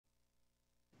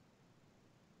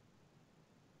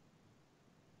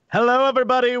Hello,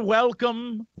 everybody.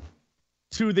 Welcome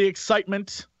to the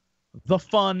excitement, the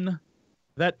fun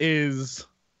that is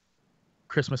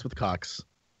Christmas with Cox.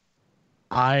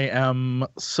 I am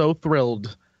so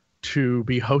thrilled to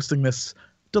be hosting this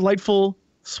delightful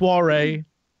soiree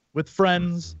with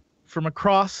friends from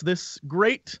across this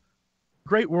great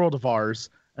world of ours.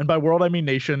 And by world, I mean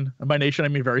nation. And by nation, I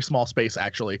mean very small space,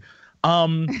 actually.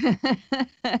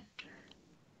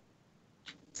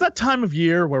 It's that time of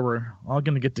year where we're all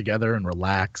going to get together and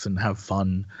relax and have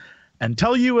fun and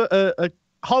tell you a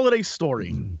holiday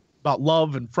story about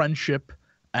love and friendship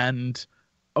and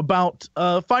about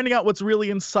finding out what's really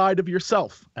inside of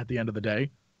yourself at the end of the day.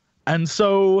 And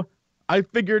so I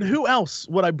figured, who else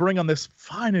would I bring on this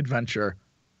fine adventure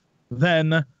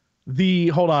than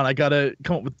hold on, I got to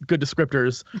come up with good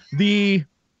descriptors, the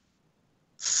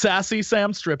sassy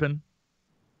Sam Strippin,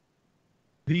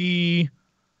 the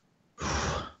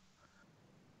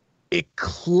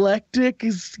eclectic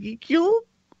Ezekiel.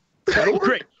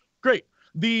 Great.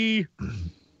 The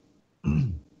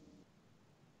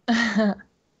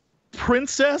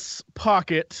Princess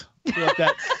Pokket. I feel like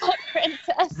that's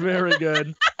Princess. very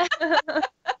good.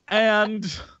 And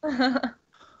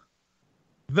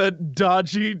the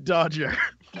Dodgy Dodger.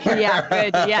 Yeah,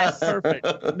 good. Yes.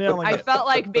 Perfect. Nailing I it. felt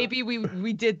like maybe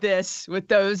we did this with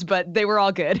those, but they were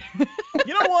all good.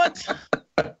 You know what?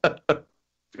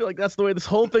 I feel like that's the way this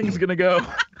whole thing's gonna go.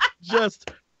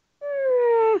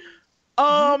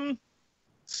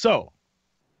 So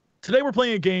today we're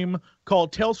playing a game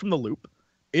called Tales from the Loop.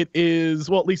 It is,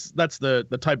 well, at least that's the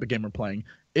type of game we're playing.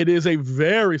 It is a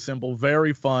very simple,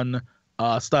 very fun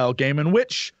style game in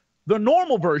which the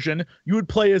normal version you would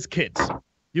play as kids.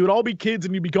 You would all be kids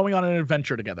and you'd be going on an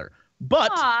adventure together.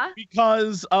 But Aw.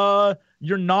 because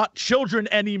you're not children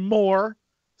anymore,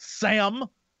 Sam,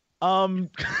 All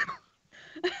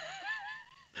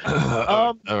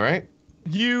right.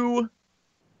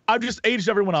 I've just aged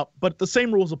everyone up, but the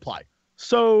same rules apply.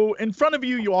 So in front of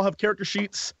you, you all have character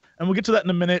sheets, and we'll get to that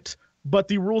in a minute, but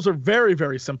the rules are very,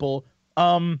 very simple.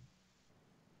 There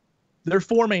are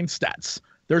four main stats.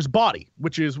 There's body,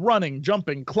 which is running,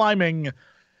 jumping, climbing,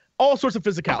 all sorts of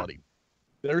physicality.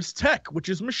 There's tech, which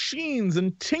is machines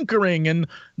and tinkering and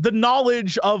the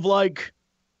knowledge of, like,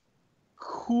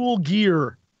 cool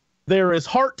gear. There is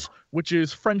heart, which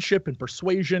is friendship and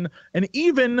persuasion, and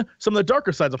even some of the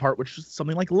darker sides of heart, which is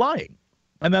something like lying.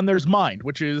 And then there's mind,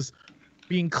 which is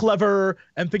being clever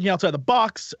and thinking outside the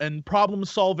box and problem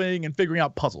solving and figuring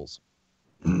out puzzles.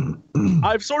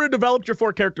 I've sort of developed your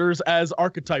four characters as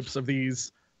archetypes of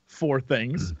these four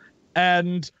things.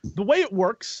 And the way it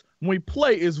works when we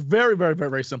play is very, very, very,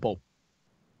 very simple.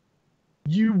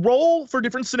 You roll for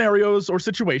different scenarios or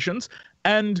situations,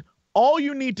 and all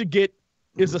you need to get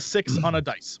is a 6 on a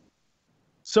dice.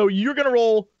 So you're going to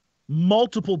roll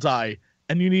multiple die,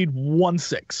 and you need 1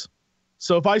 6.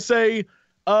 So if I say,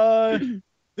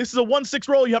 this is a 1-6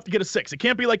 roll, you have to get a 6. It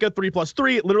can't be like a 3 +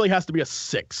 3. It literally has to be a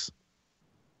 6.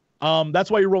 That's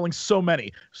why you're rolling so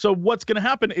many. So what's going to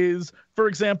happen is, for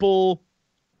example,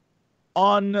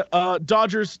 on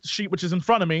Dodger's sheet, which is in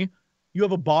front of me, you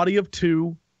have a body of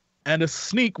 2 and a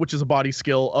sneak, which is a body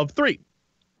skill of 3,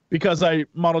 because I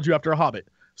modeled you after a hobbit.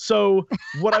 So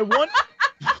what I want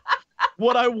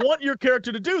your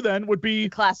character to do then would be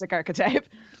Classic archetype.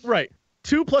 right.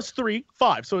 2 + 3,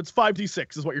 5. So it's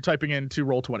 5d6 is what you're typing in to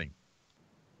roll 20.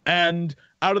 And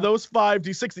out of those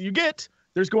 5d6 that you get,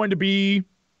 there's going to be,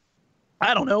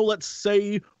 I don't know, let's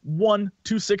say 1,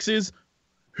 2 6s.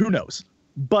 Who knows?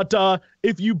 But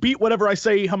if you beat whatever I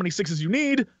say how many 6s you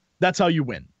need, that's how you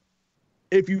win.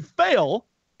 If you fail,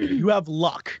 you have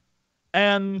luck.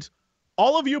 And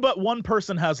all of you but one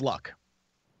person has luck.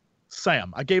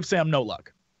 Sam. I gave Sam no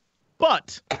luck.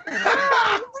 But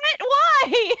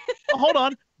Why? hold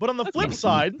on. But on the flip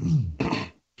side,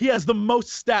 he has the most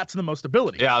stats and the most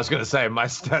ability. Yeah, I was gonna say my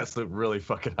stats look really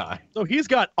fucking high. So he's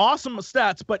got awesome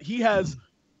stats, but he has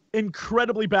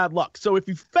incredibly bad luck. So if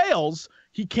he fails,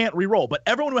 he can't reroll. But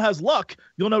everyone who has luck,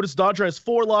 you'll notice Dodger has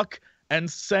 4 luck, and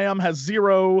Sam has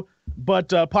 0, but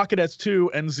Pokket has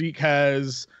 2, and Zeke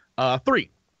has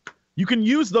 3. You can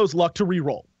use those luck to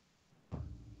reroll.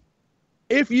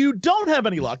 If you don't have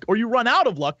any luck, or you run out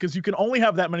of luck, because you can only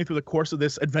have that many through the course of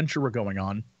this adventure we're going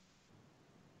on,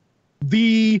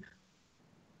 the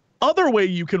other way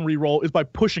you can reroll is by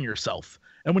pushing yourself.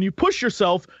 And when you push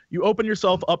yourself, you open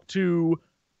yourself up to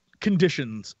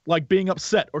conditions like being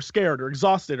upset or scared or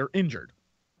exhausted or injured.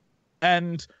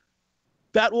 And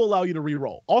that will allow you to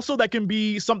reroll. Also, that can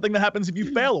be something that happens if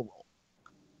you fail a roll.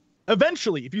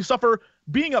 Eventually, if you suffer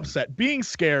being upset, being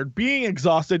scared, being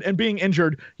exhausted, and being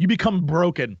injured, you become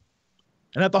broken.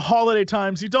 And at the holiday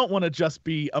times, you don't want to just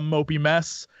be a mopey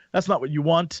mess. That's not what you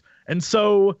want. And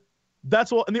so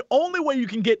that's what, and the only way you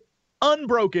can get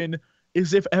unbroken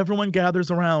is if everyone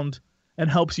gathers around and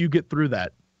helps you get through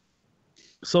that.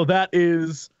 So that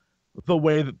is the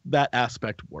way that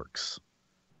aspect works.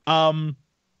 Other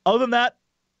than that,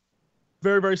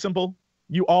 very, very simple.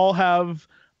 You all have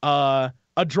a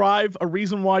drive, a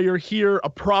reason why you're here, a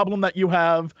problem that you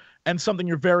have, and something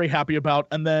you're very happy about,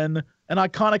 and then an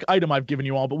iconic item I've given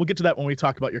you all, but we'll get to that when we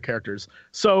talk about your characters.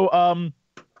 So, are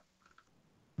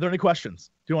there any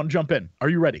questions? Do you want to jump in? Are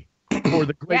you ready for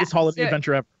the greatest holiday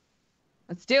adventure ever?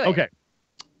 Let's do it. Okay.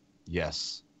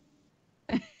 Yes.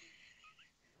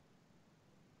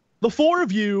 The four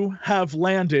of you have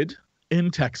landed in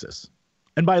Texas.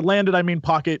 And by landed, I mean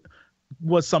Pokket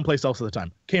was someplace else at the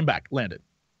time. Came back, landed.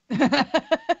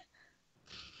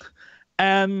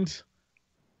 And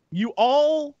you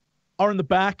all are in the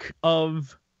back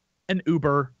of an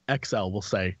Uber XL, we'll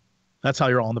say. That's how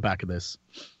you're all in the back of this.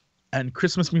 And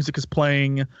Christmas music is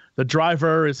playing. The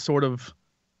driver is sort of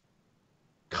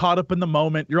caught up in the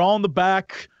moment. You're all in the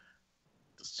back,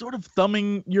 sort of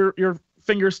thumbing your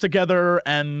fingers together,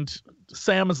 and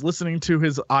Sam is listening to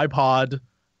his iPod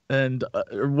and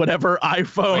whatever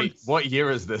iPhone. Wait, what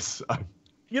year is this?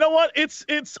 You know what? It's.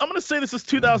 I'm gonna say this is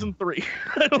 2003.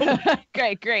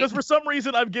 Great. Because for some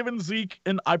reason I've given Zeke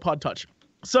an iPod Touch.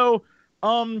 So,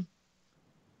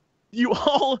 you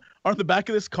all are in the back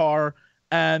of this car,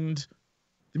 and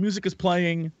the music is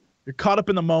playing. You're caught up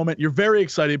in the moment. You're very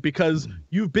excited because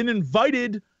you've been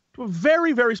invited to a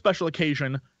very, very special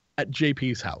occasion at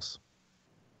JP's house.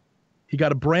 He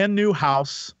got a brand new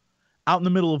house out in the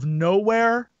middle of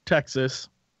nowhere, Texas,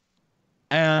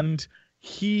 and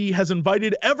he has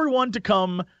invited everyone to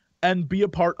come and be a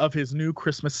part of his new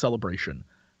Christmas celebration.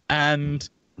 And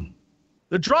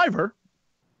the driver,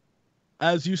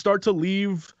 as you start to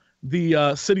leave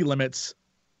the city limits,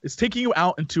 is taking you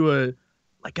out into a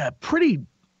pretty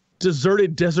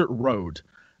deserted desert road.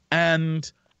 And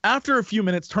after a few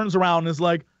minutes, turns around and is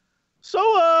like,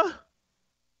 so,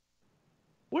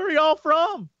 where are y'all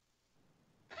from?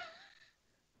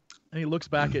 And he looks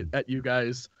back at you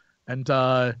guys and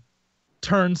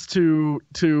turns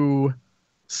to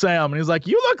Sam, and he's like,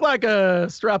 you look like a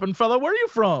strapping fella. Where are you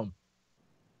from?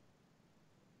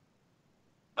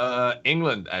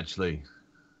 England, actually.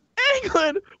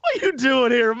 England? What are you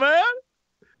doing here, man?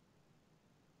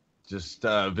 Just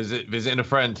visiting a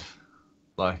friend.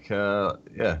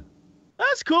 Yeah.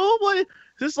 That's cool. What, is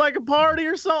this like a party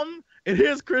or something? It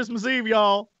is Christmas Eve,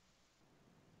 y'all.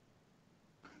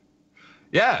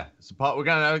 Yeah, it's a part. We're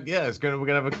gonna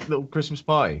have a little Christmas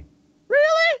party.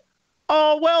 Really?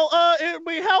 Oh well, it'd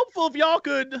be helpful if y'all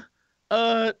could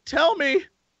tell me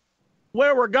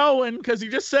where we're going, because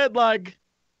you just said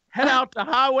head out to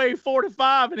Highway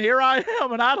 45, and here I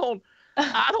am, and I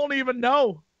don't even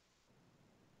know.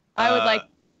 I would like.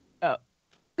 Oh.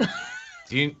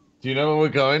 Do you know where we're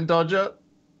going, Dodger?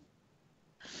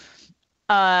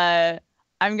 I'm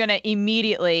gonna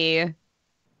immediately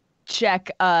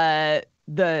check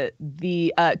the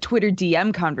Twitter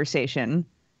DM conversation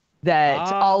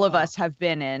that all of us have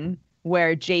been in,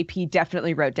 where JP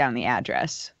definitely wrote down the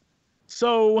address.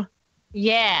 So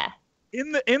yeah,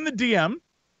 in the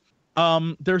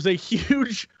DM, there's a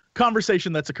huge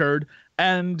conversation that's occurred,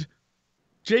 and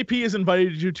JP has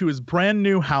invited you to his brand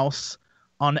new house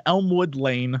on Elmwood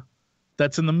Lane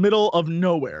that's in the middle of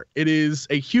nowhere. It is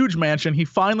a huge mansion. He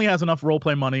finally has enough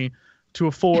roleplay money to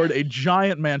afford a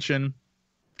giant mansion.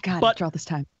 God, after all this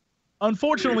time.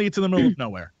 Unfortunately, it's in the middle of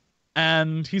nowhere.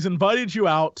 And he's invited you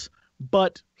out,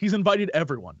 but he's invited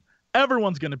everyone.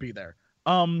 Everyone's going to be there.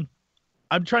 I'm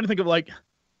trying to think of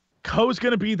Ko's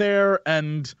going to be there,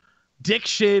 and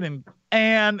Diction, and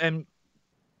Anne, and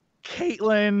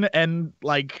Caitlin, and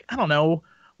I don't know,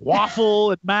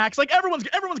 Waffle and Max. Everyone's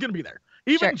going to be there.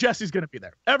 Even Jesse's going to be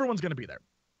there. Everyone's going to be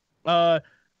there.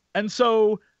 And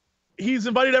so he's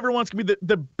invited everyone. It's going to be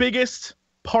the biggest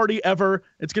party ever.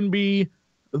 It's going to be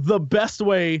the best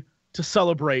way to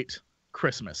celebrate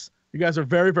Christmas. You guys are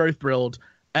very, very thrilled.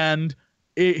 And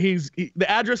the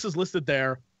address is listed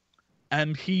there,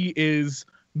 and he is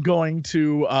going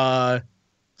to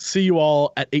see you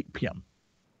all at 8 p.m.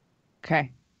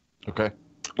 Okay.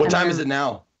 What time is it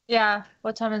now? Yeah.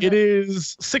 What time is it? It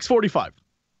is 6:45.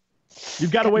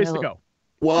 You've got a ways to go.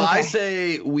 Well, I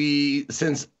say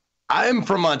since I'm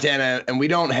from Montana and we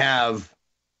don't have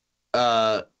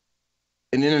an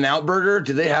In-N-Out burger.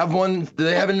 Do they have one? Do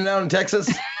they have In-N-Out in Texas?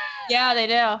 Yeah, they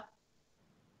do.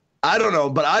 I don't know,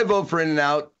 but I vote for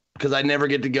In-N-Out because I never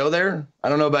get to go there. I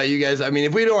don't know about you guys. I mean,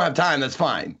 if we don't have time, that's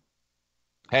fine.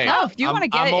 Hey, No, if you want to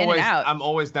get it In-N-Out. I'm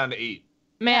always down to eat.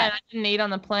 Man, I didn't eat on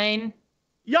the plane.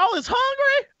 Y'all is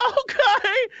hungry?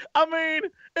 Okay. I mean,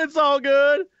 it's all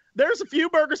good. There's a few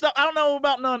burgers now. I don't know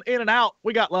about none In-N-Out.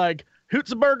 We got like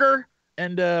Hoots a Burger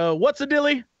and What's a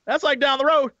Dilly? That's like down the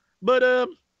road. But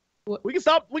we can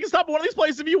stop at one of these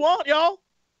places if you want, y'all.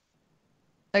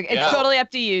 Like, it's totally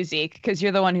up to you, Zeke, because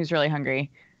you're the one who's really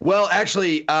hungry. Well,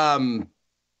 actually,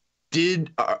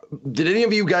 did any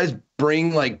of you guys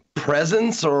bring like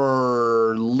presents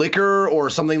or liquor or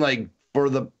something like for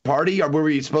the party? Or were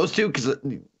you supposed to? Because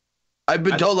I've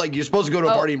been told like you're supposed to go to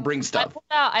a party and bring stuff.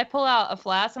 I pull out a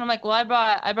flask and I'm like, well,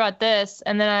 I brought this,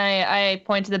 and then I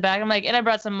point to the back. I'm like, and I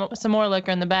brought some more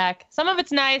liquor in the back. Some of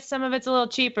it's nice, some of it's a little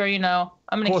cheaper. You know,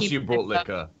 I'm gonna keep. Of course, you brought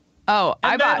liquor. Oh,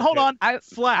 Hold on.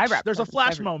 Flash. I There's a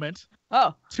flash moment.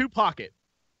 Oh. To Pokket.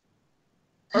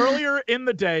 Earlier in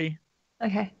the day,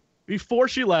 Okay. before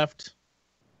she left,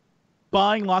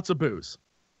 buying lots of booze.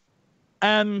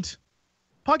 And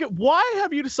Pokket, why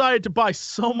have you decided to buy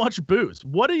so much booze?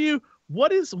 What is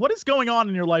going on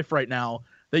in your life right now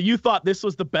that you thought this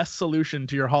was the best solution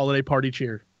to your holiday party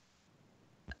cheer?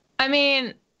 I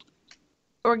mean,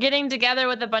 we're getting together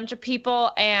with a bunch of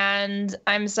people, and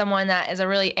I'm someone that is a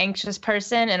really anxious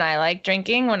person, and I like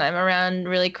drinking when I'm around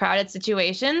really crowded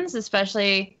situations,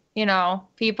 especially, you know,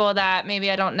 people that maybe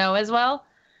I don't know as well.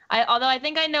 Although I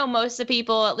think I know most of the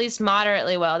people at least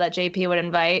moderately well that JP would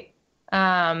invite.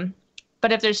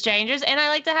 But if they're strangers, and I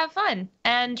like to have fun,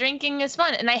 and drinking is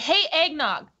fun, and I hate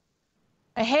eggnog.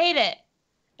 I hate it.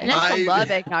 And I used to love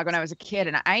eggnog when I was a kid,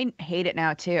 and I hate it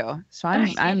now too. So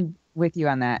I'm with you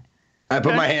on that. I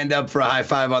put my hand up for a high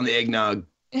five on the eggnog.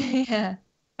 Yeah,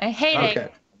 I hate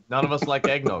eggnog. None of us like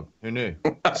eggnog. Who knew?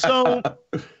 So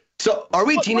are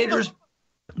we teenagers?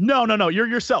 No. You're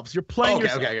yourselves. You're playing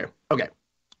yourself. Okay.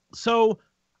 So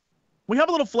we have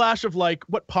a little flash of like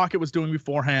what Pokket was doing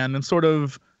beforehand and sort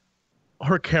of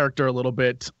her character a little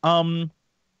bit. We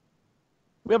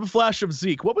have a flash of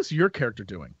Zeke. What was your character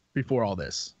doing before all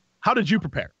this? How did you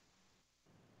prepare?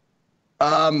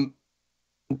 I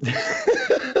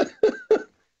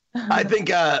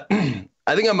think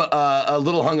I'm a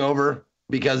little hungover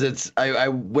because I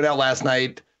went out last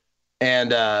night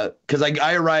and because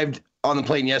I arrived on the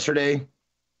plane yesterday,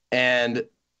 and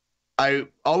I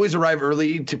always arrive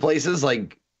early to places.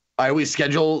 Like I always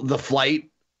schedule the flight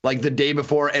like the day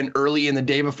before and early in the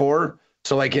day before,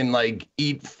 so I can like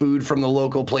eat food from the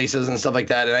local places and stuff like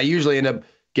that. And I usually end up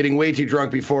getting way too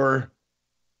drunk before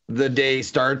the day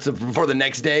starts, before the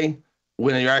next day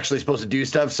when you're actually supposed to do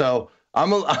stuff. So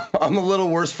I'm a little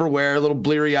worse for wear, a little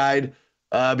bleary-eyed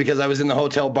because I was in the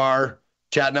hotel bar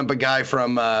chatting up a guy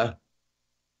from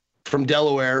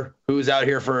Delaware who was out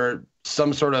here for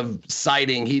some sort of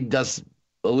siding. He does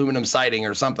aluminum siding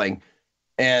or something.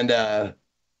 And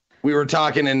we were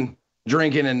talking and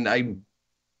drinking, and I,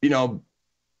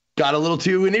 got a little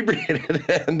too inebriated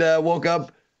and woke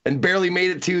up and barely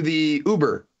made it to the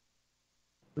Uber.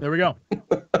 There we go.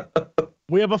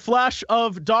 We have a flash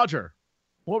of Dodger.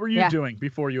 What were you doing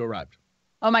before you arrived?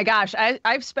 Oh my gosh,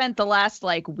 I've spent the last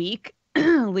week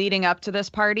leading up to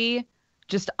this party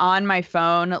just on my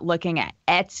phone, looking at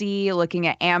Etsy, looking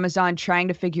at Amazon, trying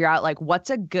to figure out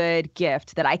what's a good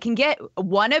gift that I can get,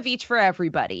 one of each for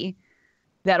everybody.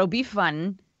 That'll be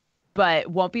fun, but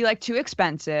won't be too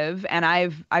expensive. And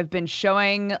I've been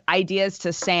showing ideas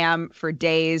to Sam for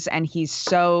days, and he's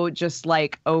so just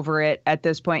over it at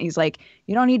this point. He's like,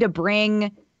 you don't need to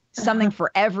bring something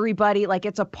for everybody.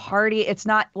 It's a party. It's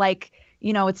not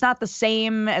it's not the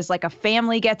same as a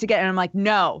family get together. And I'm like,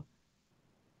 no.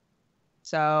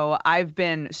 So I've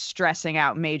been stressing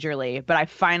out majorly, but I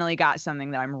finally got something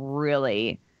that I'm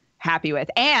really happy with.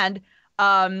 And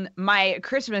my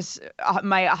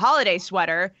holiday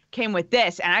sweater came with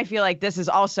this, and I feel like this is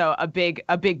also a big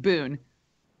boon.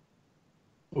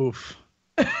 Oof.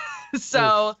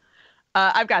 So oof.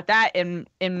 I've got that in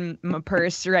my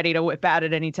purse, ready to whip out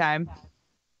at any time.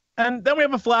 And then we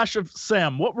have a flash of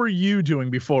Sam. What were you doing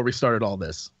before we started all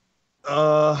this?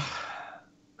 I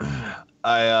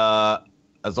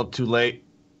was up too late,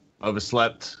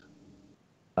 overslept.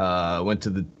 Went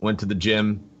to the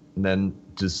gym, and then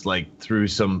just threw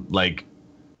some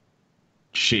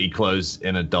shitty clothes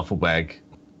in a duffel bag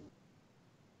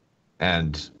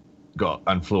and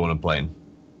flew on a plane.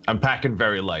 I'm packing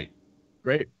very light.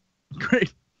 Great.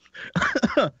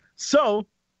 So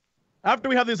after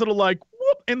we have these little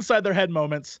whoop inside their head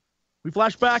moments, we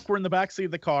flash back. We're in the backseat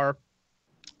of the car,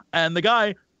 and the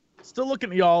guy still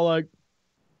looking at y'all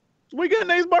we getting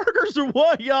these burgers or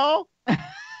what, y'all?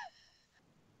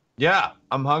 Yeah,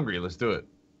 I'm hungry. Let's do it.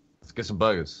 Let's get some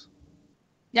burgers.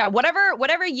 Yeah,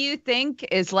 whatever you think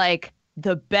is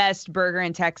the best burger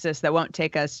in Texas that won't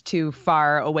take us too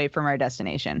far away from our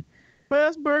destination?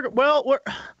 Best burger. Well,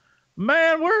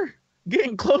 we're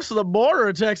getting close to the border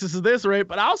of Texas at this rate,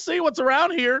 but I'll see what's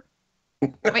around here.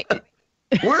 Wait,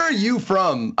 Where are you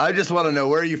from? I just want to know,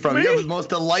 where are you from? Me? You have the most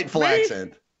delightful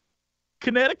accent.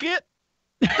 Connecticut.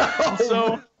 Oh,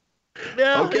 So,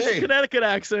 yeah, Okay. it's a Connecticut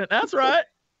accent. That's right.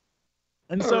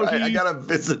 And all so right, I gotta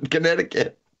visit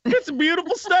Connecticut. it's a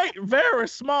beautiful state, very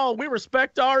small. We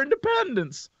respect our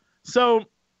independence. So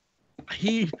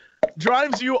he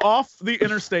drives you off the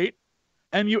interstate,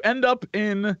 and you end up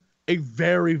in a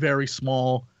very, very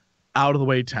small,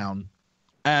 out-of-the-way town.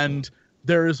 And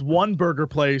there is one burger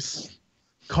place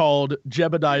called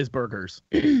Jebediah's Burgers.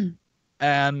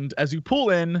 And as you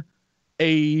pull in,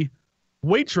 a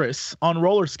waitress on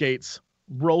roller skates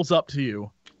rolls up to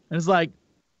you and is like,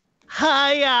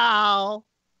 "Hi, y'all.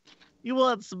 You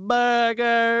want some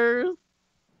burgers?"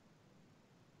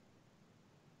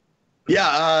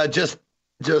 Yeah, just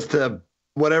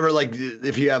whatever. Like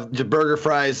if you have burger,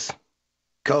 fries,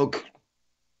 Coke,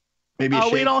 maybe. A Oh,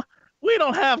 shake. we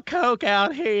don't have Coke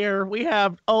out here. We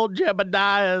have old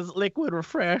Jebediah's liquid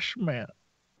refreshment.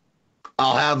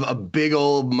 I'll have a big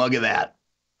old mug of that.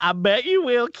 I bet you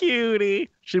will, cutie.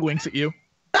 She winks at you.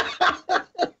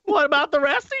 What about the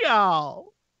rest of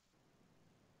y'all?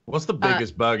 What's the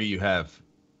biggest burger you have?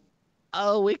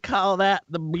 Oh, we call that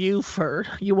the Buford.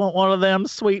 You want one of them,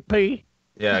 sweet pea?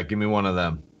 Yeah, give me one of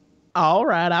them. All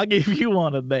right, I'll give you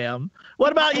one of them.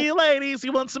 What about you ladies?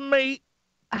 You want some meat?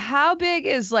 how big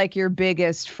is like your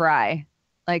biggest fry?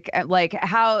 Like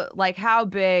how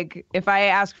big? If I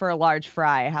ask for a large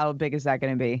fry, how big is that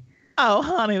going to be? Oh,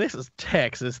 honey, this is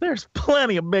Texas. There's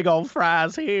plenty of big old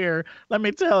fries here. Let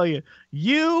me tell you,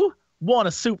 you want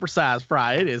a supersized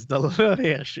fry. It is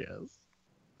delicious.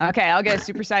 Okay, I'll get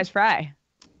a supersized fry.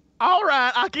 All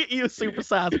right, I'll get you a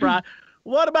supersized fry.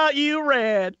 What about you,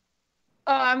 Red?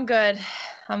 Oh, I'm good.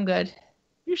 I'm good.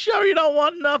 You sure you don't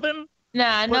want nothing?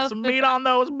 Nah, Put no. some meat on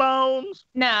those bones.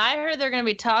 Nah, I heard there are gonna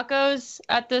be tacos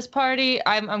at this party.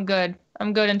 I'm good.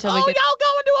 I'm good until we Oh, get. y'all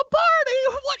going to a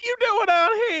party? What you doing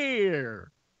out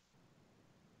here?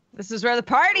 This is where the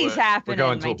party's happening. We're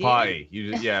going to my a dear. party.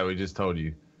 Yeah, we just told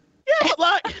you. Yeah, but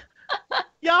like,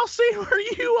 y'all see where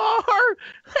you are?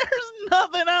 There's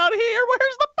nothing out here.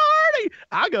 Where's the party?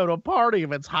 I go to a party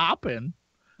if it's hopping.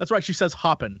 That's right. She says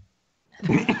hopping.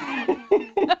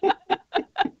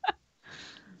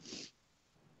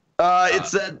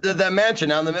 It's that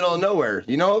mansion out in the middle of nowhere.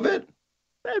 You know of it?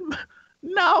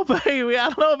 No, baby, I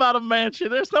don't know about a mansion.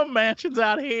 There's no mansions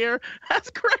out here. That's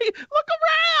great. Look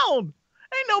around.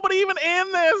 Ain't nobody even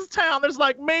in this town. There's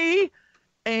like me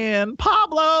and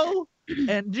Pablo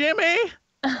and Jimmy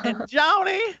and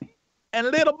Johnny and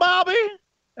little Bobby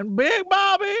and Big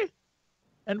Bobby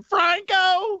and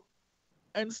Franco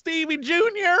and Stevie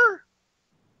Jr.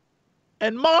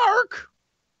 and Mark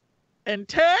and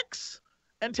Tex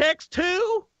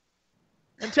 2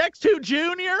 and Tex 2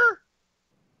 Jr.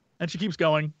 And she keeps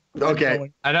going. Okay.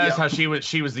 Going. I noticed Yeah. how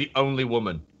she was the only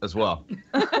woman as well.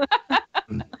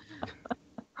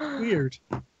 Weird.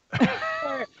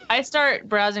 I start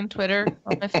browsing Twitter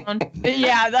on my phone.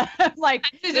 Yeah, the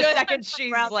She's the doing second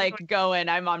she's like going,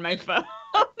 I'm on my phone.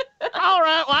 All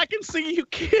right, well, I can see you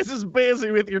kids is busy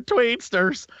with your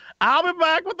tweetsters. I'll be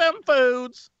back with them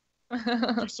foods.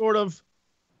 She sort of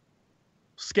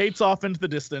skates off into the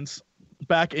distance,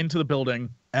 back into the building,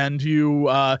 and you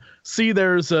see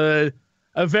there's a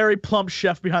very plump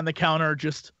chef behind the counter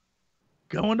just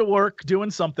going to work, doing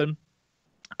something.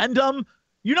 And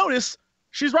you notice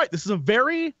she's right. This is a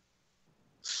very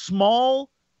small,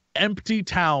 empty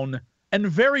town and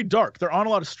very dark. There aren't a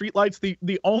lot of street lights. The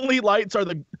only lights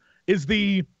is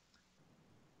the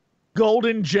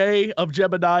golden J of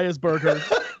Jebediah's Burger.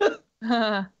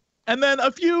 And then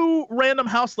a few random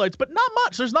house lights, but not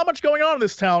much. There's not much going on in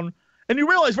this town. And you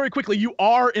realize very quickly you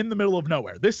are in the middle of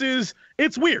nowhere.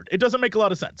 It's weird. It doesn't make a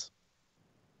lot of sense.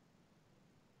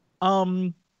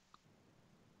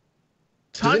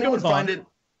 Does Time anyone goes on. find it?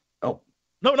 Oh,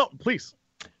 No, please.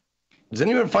 does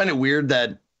anyone find it weird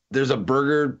that there's a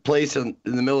burger place in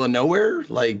the middle of nowhere?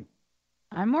 Like,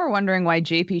 I'm more wondering why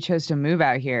JP chose to move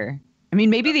out here. I mean,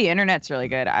 maybe the internet's really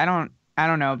good. I don't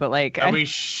know, but like, Are we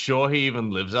sure he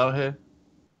even lives out here?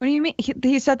 what do you mean?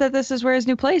 He said that this is where his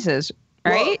new place is,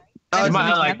 right? Well, I He might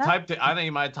have understand that. typed it. I think he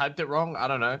might have typed it wrong. I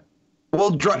don't know.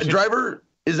 well, driver,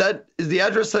 is the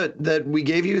address that we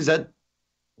gave you? Is that,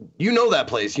 you know, that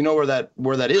place? You know where that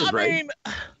is, I right? mean,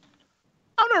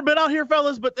 I've never been out here,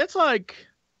 fellas, but it's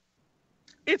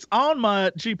on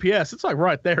my GPS. It's like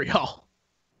right there, y'all.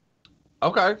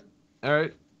 Okay. All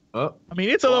right. Oh. I mean,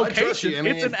 it's a Well, I trust location. you. I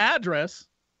mean, it's an address.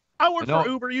 I work for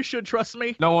Uber. You should trust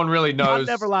me. No one really knows. I'll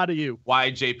never lie to you.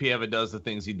 Why JP ever does the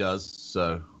things he does.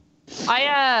 So.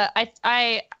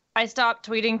 I stopped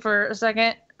tweeting for a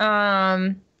second.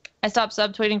 I stopped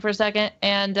subtweeting for a second,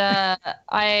 and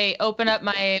I open up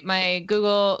my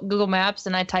Google Maps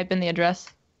and I type in the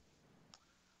address.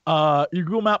 Your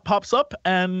Google map pops up,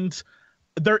 and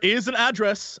there is an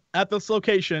address at this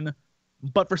location,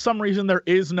 but for some reason there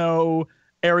is no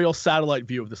aerial satellite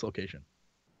view of this location.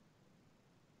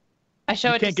 I show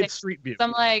you it. Can't get street view. So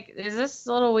I'm like, is this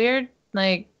a little weird?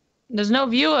 Like, there's no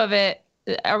view of it.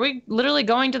 Are we literally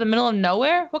going to the middle of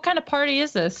nowhere? What kind of party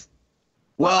is this?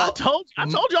 Well, I told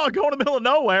you I'll go in the middle of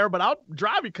nowhere, but I'll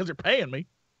drive you because you're paying me.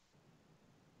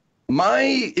 My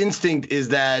instinct is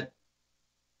that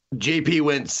JP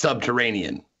went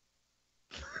subterranean.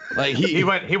 Like he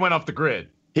went off the grid.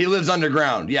 He lives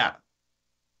underground. Yeah.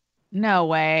 No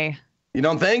way. You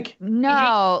don't think?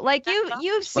 No, like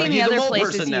you've seen the other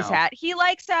places he's had. He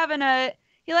likes having a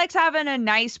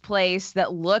nice place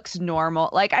that looks normal.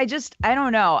 Like I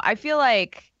don't know. I feel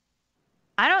like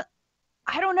I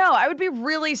don't know. I would be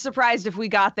really surprised if we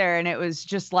got there and it was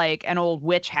just like an old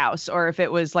witch house, or if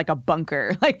it was like a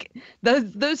bunker. Like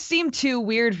those seem too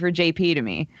weird for JP to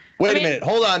me. Wait a minute.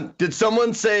 Hold on. Did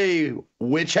someone say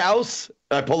witch house?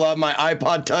 I pull out my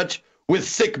iPod Touch with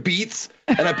sick beats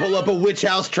and I pull up a witch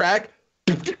house track.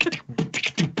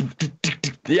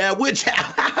 Yeah, witch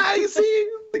house. You see?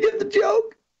 You get the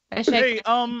joke? Hey,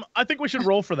 I think we should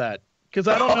roll for that because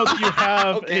I don't know that you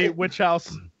have a witch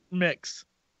house mix.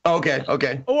 Okay.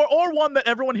 Or one that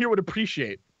everyone here would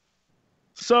appreciate.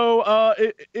 So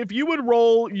if you would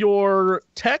roll your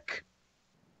tech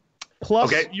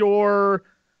plus your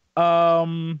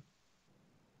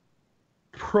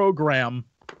program,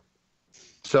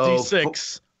 so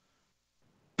D6.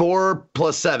 4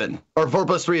 plus 7, or 4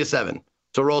 plus 3 is 7.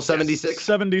 So roll 76.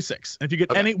 76. And if you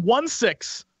get any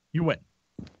 1-6, you win.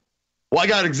 Well, I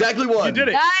got exactly one. You did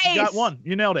it. Nice. You got one.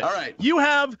 You nailed it. All right. You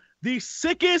have the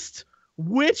sickest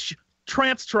witch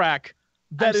trance track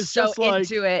that is so just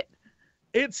like into it.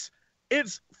 It's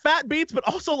fat beats, but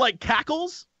also like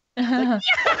cackles. Like,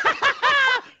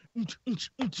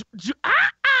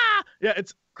 yeah,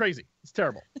 it's crazy. It's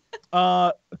terrible.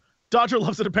 Dodger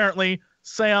loves it apparently.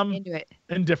 Sam, into it.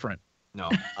 Indifferent. No.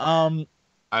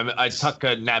 I tuck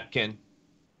a napkin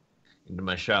into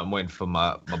my shot. I'm waiting for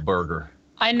my burger.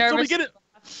 I nervous. So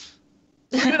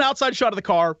we get an outside shot of the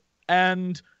car,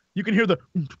 and you can hear the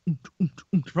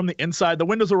from the inside. The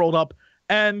windows are rolled up,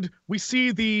 and we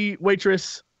see the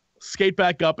waitress skate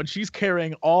back up, and she's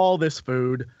carrying all this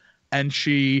food, and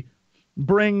she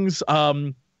brings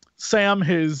Sam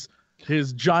his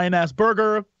giant ass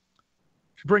burger.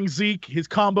 She brings Zeke his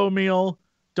combo meal.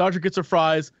 Dodger gets her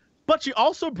fries, but she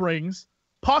also brings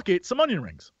Pokket some onion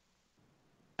rings.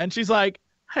 And she's like,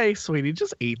 "Hey, sweetie,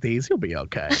 just eat these. You'll be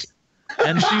okay."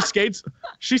 And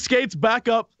she skates back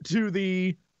up to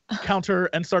the counter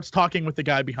and starts talking with the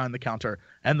guy behind the counter.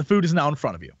 And the food is now in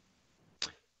front of you.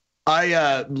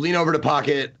 I lean over to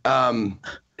Pokket.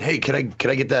 Hey, could I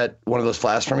get that one of those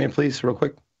flasks from you, please, real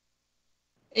quick?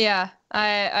 Yeah,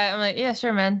 I'm like, yeah,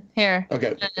 sure, man. Here.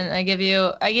 Okay. And I give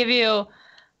you, I give it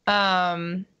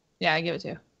to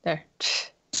you. There.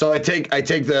 So I take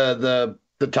the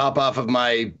top off of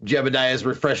my Jebediah's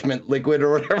refreshment liquid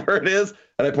or whatever it is,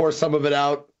 and I pour some of it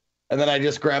out, and then I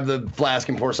just grab the flask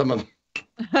and pour some of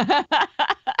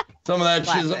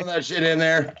that shit in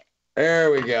there.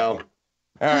 There we go.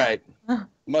 All right.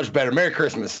 Much better. Merry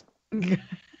Christmas.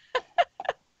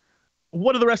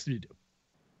 What do the rest of you do?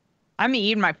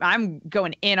 I'm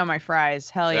going in on my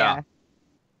fries. Hell yeah.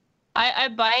 I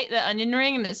bite the onion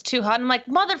ring and it's too hot. I'm like,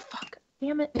 motherfucker,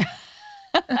 damn it.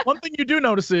 One thing you do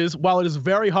notice is, while it is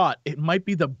very hot, it might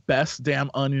be the best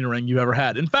damn onion ring you ever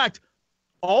had. In fact,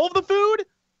 all of the food,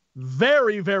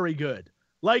 very, very good.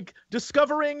 Like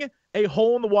discovering a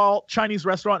hole-in-the-wall Chinese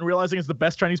restaurant and realizing it's the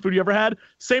best Chinese food you ever had.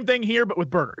 Same thing here, but with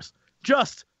burgers.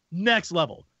 Just next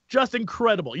level. Just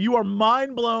incredible. You are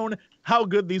mind blown how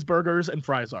good these burgers and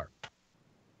fries are.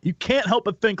 You can't help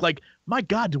but think like, my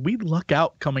God, did we luck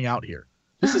out coming out here?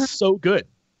 This is so good.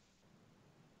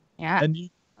 Yeah. And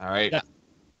all right. Yeah.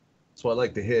 That's what I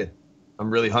like to hear. I'm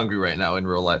really hungry right now in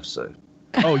real life, so.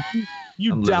 Oh,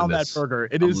 you down that burger.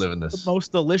 It is the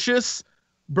most delicious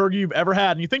burger you've ever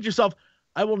had. And you think to yourself,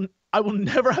 I will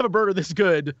never have a burger this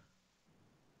good.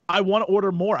 I want to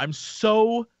order more. I'm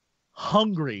so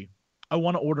hungry. I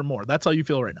want to order more. That's how you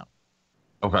feel right now.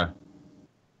 Okay.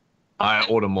 I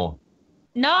order more.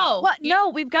 No. What? No,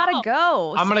 we've got to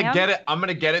go. I'm gonna Sam. get it. I'm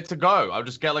gonna get it to go. I'll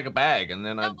just get like a bag, and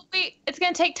then No, it's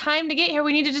gonna take time to get here.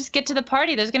 We need to just get to the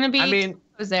party. There's gonna be. I mean,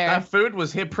 was there? that food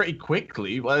was here pretty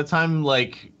quickly. By the time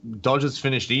like Dodger's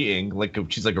finished eating, like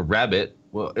she's like a rabbit.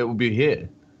 Well, it will be here.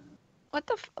 What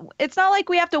the? It's not like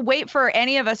we have to wait for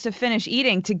any of us to finish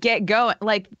eating to get going.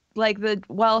 Like Mr.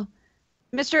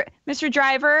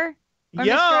 Driver. Or Miss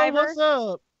Driver, what's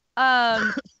up?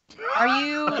 Are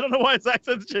you? I don't know why his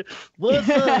accent's changed. What's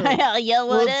up? Hell yeah,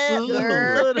 what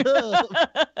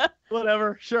up?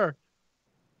 Whatever, sure.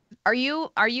 Are you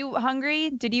hungry?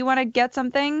 Did you want to get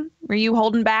something? Were you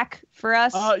holding back for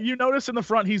us? You notice in the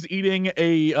front he's eating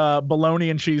a bologna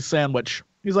and cheese sandwich.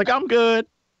 He's like, I'm good.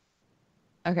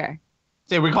 Okay.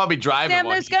 See, we can't be driving.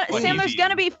 Sam, there's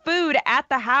gonna be food at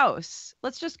the house.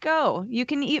 Let's just go. You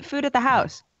can eat food at the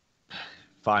house.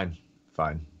 Fine,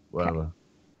 whatever. Okay.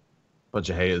 Bunch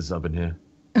of haters up in here.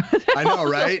 I know,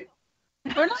 right?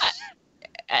 We're not.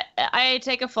 I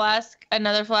take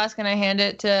another flask, and I hand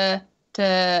it to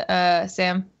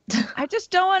Sam. I just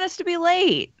don't want us to be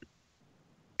late.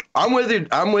 I'm with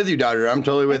you, Dodger. I'm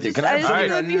totally with you. Can I have some of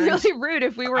your It would be onion rings? really rude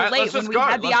if we were late when we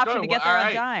had the option to get there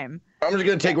on time. I'm just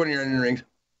gonna take one of your onion rings.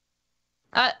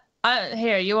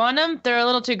 Here, you want them? They're a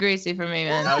little too greasy for me,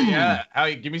 man. Oh yeah.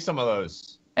 Give me some of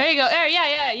those. There you go.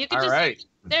 Yeah. You can All just right.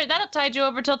 There. That'll tide you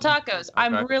over till tacos. Okay.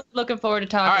 I'm really looking forward to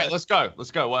tacos. All right,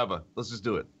 let's go. Whatever. Let's just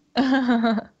do it.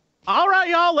 All right,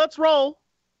 y'all, let's roll.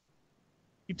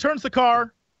 He turns the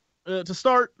car to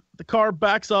start. The car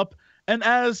backs up, and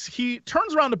as he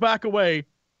turns around to back away,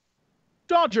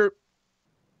 Dodger,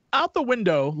 out the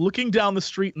window, looking down the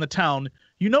street in the town,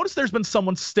 you notice there's been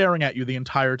someone staring at you the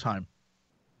entire time,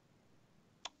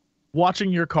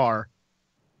 watching your car,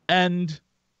 and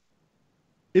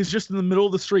is just in the middle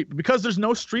of the street. Because there's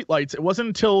no street lights, it wasn't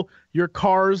until your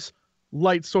car's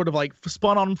lights sort of like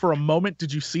spun on him for a moment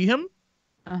did you see him.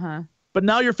 Uh-huh. But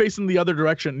now you're facing the other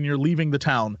direction and you're leaving the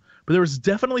town. But there was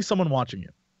definitely someone watching you.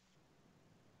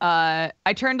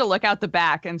 I turned to look out the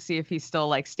back and see if he's still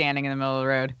like standing in the middle of the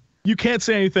road. You can't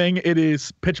say anything. It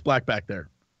is pitch black back there.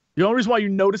 The only reason why you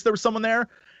noticed there was someone there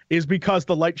is because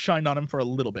the light shined on him for a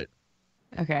little bit.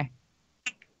 Okay.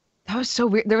 That was so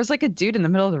weird. There was like a dude in the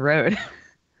middle of the road.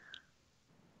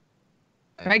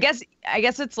 I guess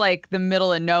it's like the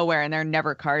middle of nowhere and there are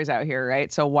never cars out here,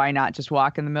 right? So why not just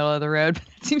walk in the middle of the road?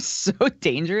 It seems so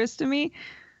dangerous to me.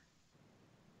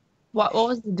 What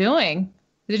was he doing?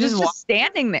 He was just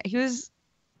standing there.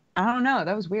 I don't know.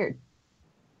 That was weird.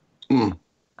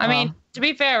 I mean, to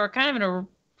be fair, we're kind of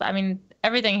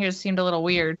everything here seemed a little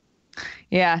weird.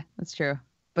 Yeah, that's true.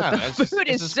 But the food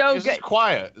is so good. It's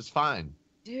quiet. It's fine.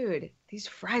 Dude, these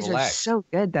fries are so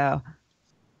good, though.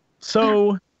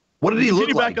 So... What did he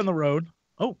look like? Back on the road.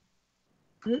 Oh.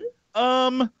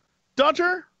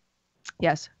 Dodger?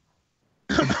 Yes.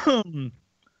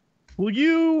 Will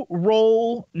you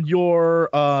roll your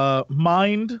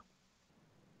mind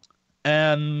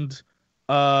and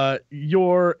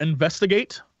your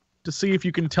investigate to see if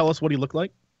you can tell us what he looked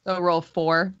like? So roll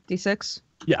 4d6?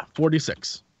 Yeah,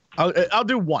 4d6. I'll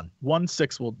do 1. 1,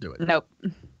 6 will do it.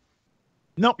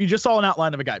 Nope, you just saw an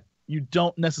outline of a guy. You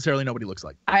don't necessarily know what he looks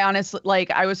like. I honestly,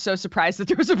 I was so surprised that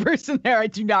there was a person there. I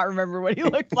do not remember what he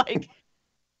looked like.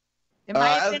 It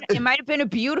might have been a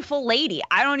beautiful lady.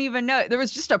 I don't even know. There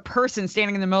was just a person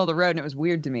standing in the middle of the road, and it was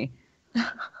weird to me.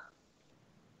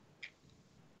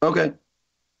 Okay.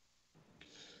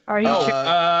 Are you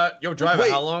sure? Yo, driver,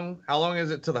 how long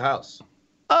is it to the house?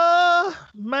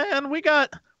 Man,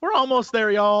 we're almost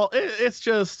there, y'all. It's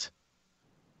just...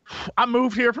 I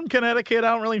moved here from Connecticut. I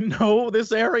don't really know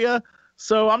this area.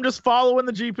 So I'm just following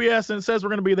the GPS and it says we're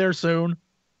going to be there soon.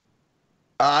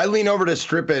 I lean over to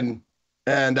Strippin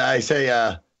and I say,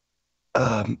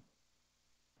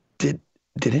 did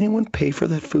anyone pay for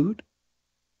that food?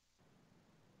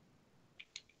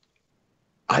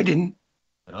 I didn't.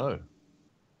 No.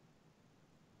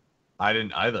 I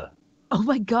didn't either. Oh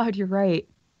my God, you're right.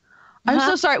 I'm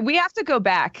so sorry. We have to go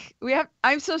back.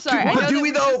 I'm so sorry. But do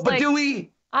we though? But do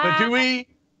we? But do we?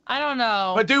 I don't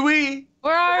know. But do we?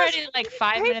 We're already like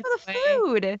 5 minutes away.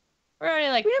 Food. We're already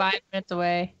like 5 minutes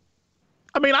away.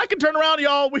 I mean, I can turn around,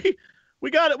 y'all. We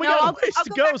got it. We got a ways to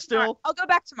go still. I'll go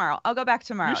back tomorrow.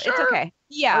 You sure? It's okay.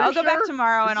 Yeah, I'll go back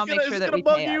tomorrow and I'll make sure that we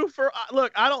pay you for.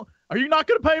 Look, are you not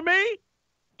going to pay me?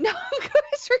 No, of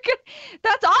course we're good.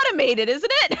 That's automated,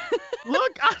 isn't it?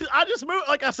 Look, I just moved.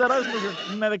 Like I said, I just moved to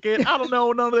Connecticut. I don't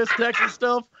know none of this Texas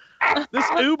stuff. This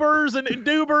Ubers and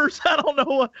Dubers. I don't know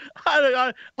what.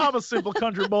 I'm a simple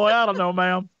country boy. I don't know,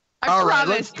 ma'am. All right,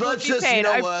 let's just, you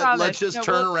know what? Let's just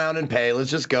turn around and pay.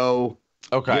 Let's just go.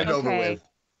 Okay. Get it over with.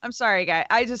 I'm sorry, guy.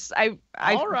 I'm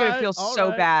gonna feel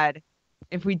so bad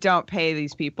if we don't pay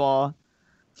these people.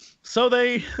 So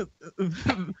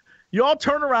you all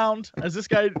turn around as this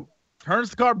guy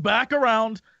turns the car back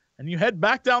around, and you head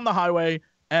back down the highway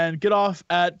and get off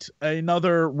at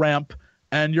another ramp,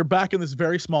 and you're back in this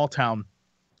very small town.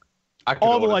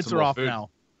 All the lights are off now.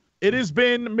 It has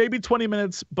been maybe 20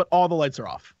 minutes, but all the lights are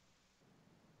off.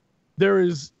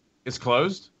 It's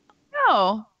closed?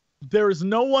 No. There is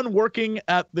no one working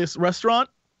at this restaurant.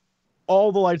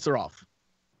 All the lights are off.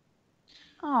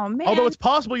 Oh, man. Although it's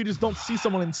possible you just don't see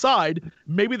someone inside.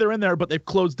 Maybe they're in there, but they've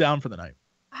closed down for the night.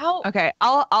 How? Okay,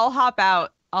 I'll hop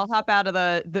out. I'll hop out of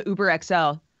the Uber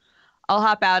XL. I'll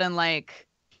hop out and like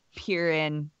peer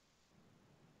in.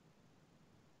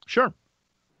 Sure.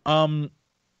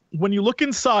 When you look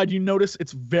inside, you notice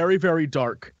it's very, very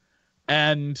dark,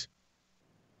 and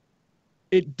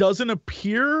it doesn't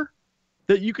appear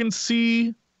that you can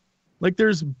see like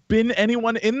there's been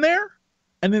anyone in there,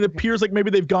 and it appears like maybe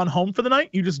they've gone home for the night.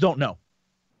 You just don't know.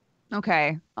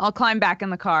 Okay, I'll climb back in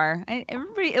the car.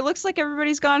 It looks like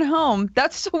everybody's gone home.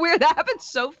 That's so weird. That happened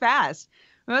so fast.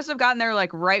 We must have gotten there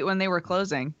like right when they were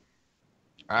closing.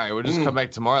 All right, we'll just come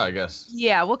back tomorrow, I guess.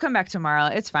 Yeah, we'll come back tomorrow.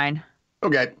 It's fine.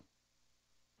 Okay.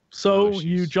 So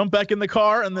you jump back in the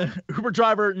car, and the Uber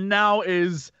driver now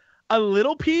is a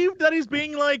little peeved that he's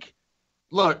being like,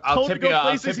 look, I'll tip you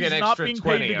an he's extra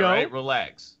 20, all right?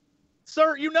 Relax.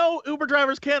 Sir, you know Uber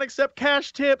drivers can't accept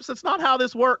cash tips. That's not how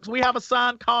this works. We have a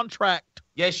signed contract.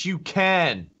 Yes, you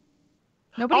can.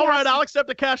 All right, I'll accept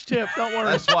a cash tip. Don't worry.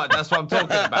 That's what I'm talking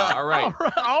about. All right.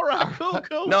 All right.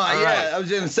 Cool. No, All yeah, right. I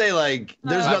was gonna say like,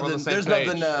 there's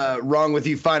nothing wrong with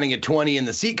you finding a 20 in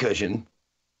the seat cushion.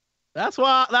 That's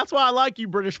why I like you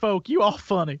British folk. You all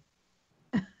funny.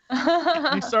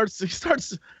 He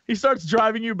starts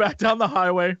driving you back down the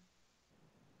highway,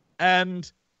 and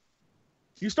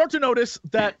you start to notice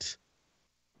that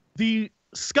the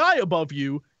sky above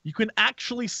you can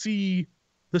actually see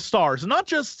the stars, not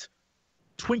just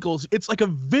twinkles. It's like a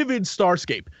vivid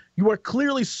starscape. You are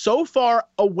clearly so far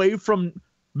away from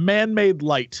man-made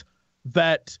light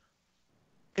that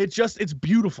it's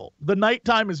beautiful. The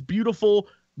nighttime is beautiful.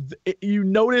 You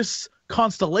notice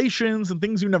constellations and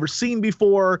things you've never seen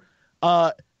before.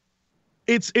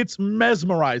 It's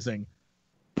mesmerizing,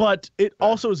 but it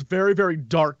also is very, very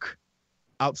dark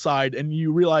outside, and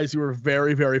you realize you are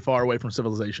very, very far away from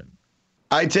civilization.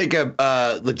 I take out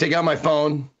my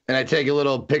phone and I take a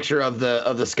little picture of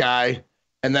the sky,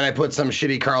 and then I put some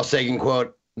shitty Carl Sagan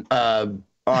quote on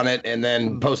it, and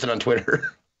then post it on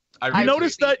Twitter. I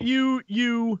noticed that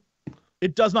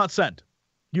it does not send.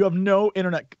 You have no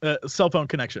internet cell phone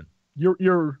connection. You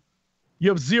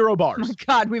have 0 bars. Oh my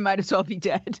God, we might as well be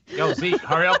dead. Yo, Zeke,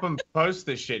 hurry up and post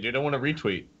this shit. You don't want to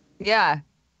retweet. Yeah.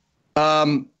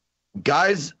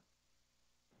 Guys,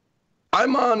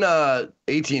 I'm on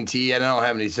AT&T and I don't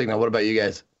have any signal. What about you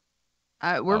guys?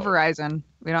 We're Verizon.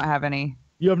 We don't have any.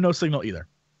 You have no signal either.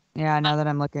 Yeah, now that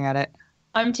I'm looking at it.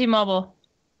 I'm T-Mobile.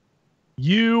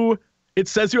 It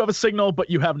says you have a signal, but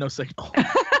you have no signal.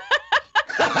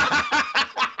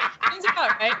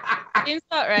 Seems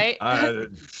about right.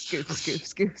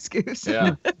 Scoops.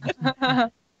 Yeah. All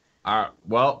right.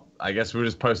 Well, I guess we'll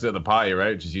just post it at the party,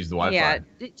 right? Just use the Wi-Fi. Yeah,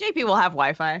 JP will have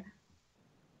Wi-Fi.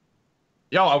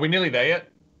 Yo, are we nearly there yet?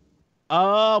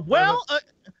 Yeah,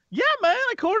 man.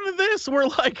 According to this, we're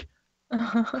like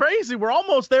crazy. We're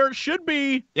almost there. It should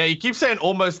be. Yeah, you keep saying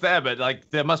almost there, but like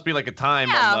there must be like a time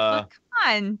Yeah, on the. come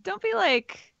on. Don't be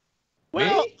like.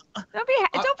 Well, Don't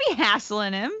be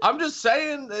hassling him. I'm just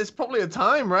saying, there's probably a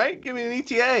time, right? Give me an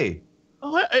ETA.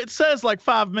 well, it says like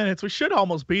 5 minutes. We should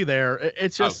almost be there.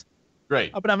 It's just.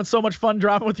 Great. I've been having so much fun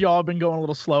driving with y'all. I've been going a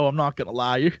little slow. I'm not gonna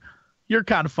lie. You're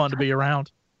kind of fun to be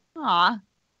around. Aw.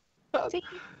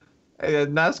 Hey,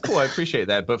 that's cool. I appreciate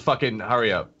that, but fucking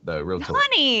hurry up, though. Real talk.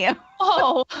 Honey.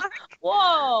 Oh,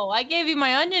 whoa! I gave you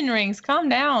my onion rings. Calm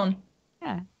down.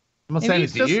 Yeah. I'm not saying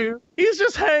it's you. He's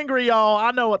just hangry, y'all.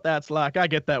 I know what that's like. I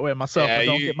get that way myself. Yeah, I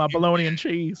don't get my bologna and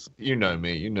cheese. You know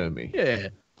me. Yeah.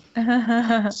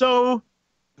 So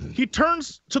he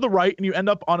turns to the right, and you end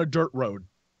up on a dirt road.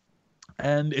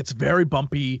 And it's very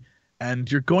bumpy,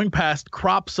 and you're going past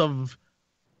crops of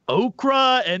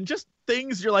okra and just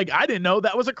things you're like, I didn't know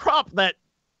that was a crop that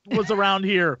was around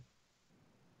here.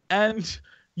 And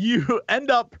you end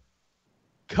up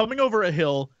coming over a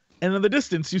hill, and in the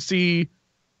distance you see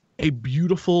a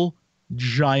beautiful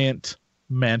giant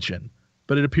mansion,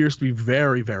 but it appears to be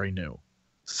very, very new.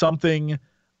 Something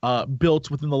built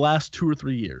within the last 2 or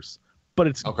 3 years, but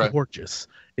it's gorgeous.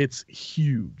 It's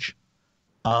huge.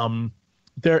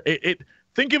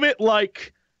 Think of it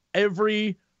like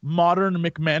every modern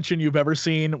McMansion you've ever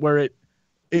seen, where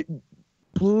it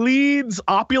bleeds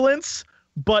opulence,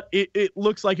 but it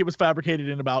looks like it was fabricated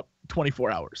in about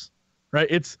 24 hours, right?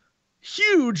 It's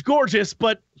huge, gorgeous,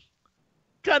 but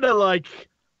kind of like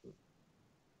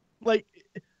I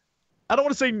don't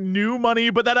want to say new money,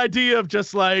 but that idea of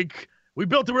just like, we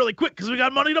built it really quick because we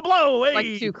got money to blow. Hey.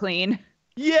 Like too clean.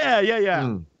 Yeah.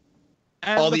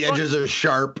 And all the edges are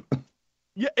sharp.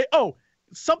 Yeah.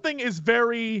 Something is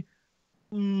very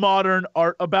modern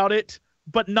art about it,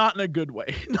 but not in a good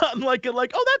way. Not in like,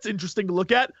 oh, that's interesting to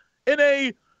look at. In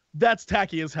a, that's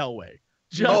tacky as hell way.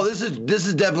 This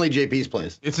is definitely JP's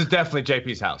place. This is definitely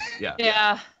JP's house. Yeah.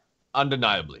 Yeah.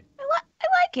 Undeniably. I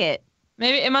like it.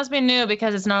 Maybe it must be new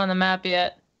because it's not on the map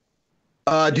yet.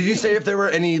 Did you say if there were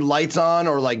any lights on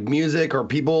or like music or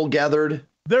people gathered?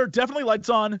 There are definitely lights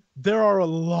on. There are a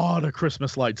lot of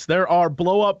Christmas lights. There are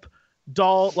blow-up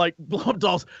dolls.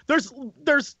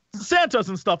 There's Santas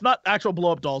and stuff, not actual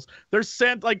blow-up dolls. There's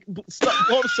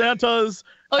blow-up Santas.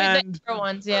 Oh, and the extra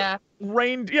ones, yeah.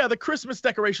 The Christmas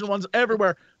decoration ones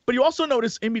everywhere. But you also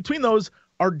notice in between those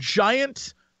are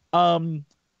giant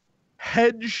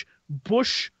hedge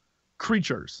bush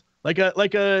creatures, like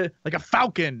a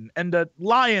falcon and a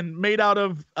lion made out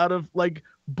of like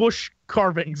bush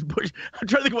carvings. I'm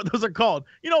trying to think what those are called.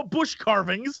 Bush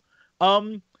carvings,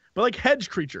 but like hedge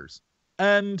creatures.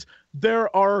 And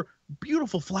there are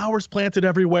beautiful flowers planted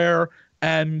everywhere,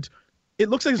 and it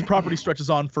looks like this property stretches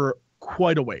on for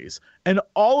quite a ways. And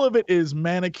all of it is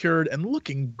manicured and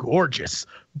looking gorgeous.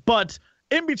 But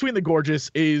in between the gorgeous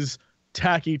is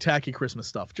tacky Christmas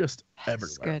stuff just everywhere.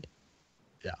 That's good.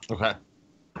 Yeah. Okay.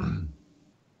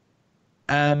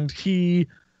 And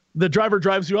the driver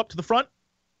drives you up to the front,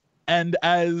 and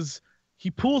as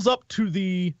he pulls up to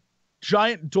the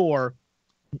giant door,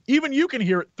 even you can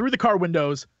hear it through the car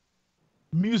windows.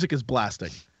 Music is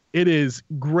blasting. It is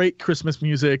great Christmas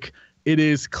music. It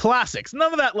is classics.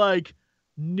 None of that like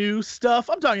new stuff.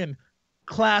 I'm talking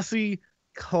classy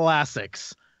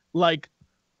classics like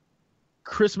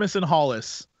Christmas in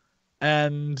Hollis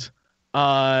and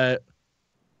whatever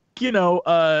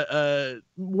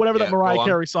that Mariah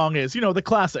Carey song is, the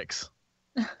classics.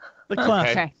 The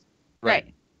classics. Okay.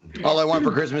 Right. All I Want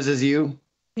for Christmas Is You.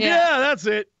 Yeah,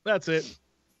 that's it.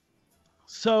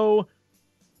 So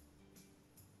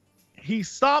he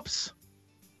stops,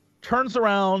 turns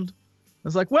around,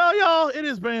 is like, well, y'all, it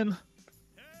has been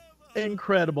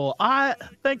incredible. I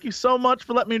thank you so much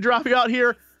for letting me drop you out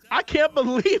here. I can't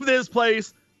believe this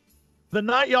place. The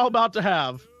night y'all about to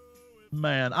have.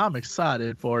 Man, I'm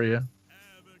excited for you.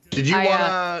 Did you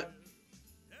want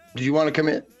to come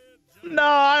in? No,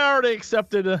 I already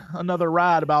accepted another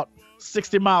ride about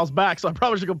 60 miles back, so I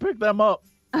probably should go pick them up.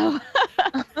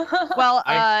 Well,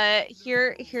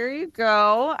 here you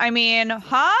go. I mean,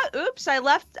 oops,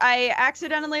 I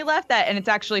accidentally left that, and it's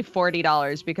actually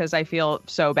 $40 because I feel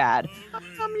so bad.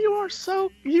 You are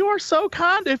so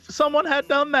kind. If someone had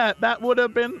done that, that would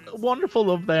have been wonderful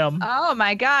of them. Oh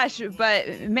my gosh,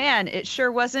 but man, it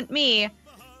sure wasn't me.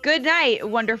 Good night,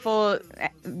 wonderful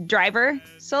driver.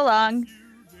 So long.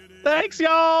 Thanks,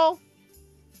 y'all.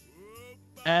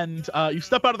 And you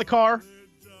step out of the car,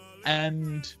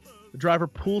 and the driver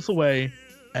pulls away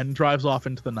and drives off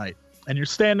into the night. And you're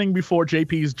standing before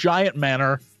JP's giant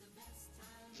manor.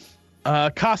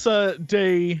 Casa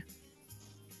de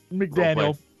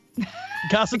McDaniel.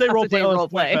 Casa de RollPlay. Oh,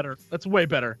 that's way better. That's way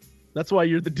better. That's why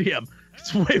you're the DM.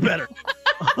 It's way better.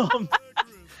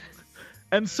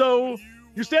 And so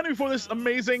you're standing before this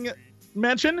amazing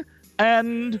mansion,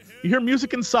 and you hear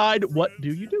music inside. What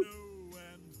do you do?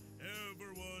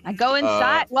 I go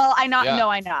inside. Well, I knock. Yeah. No,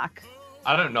 I knock.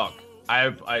 I don't knock.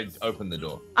 I open the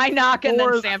door. I knock, and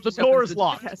then Sam just the door opens is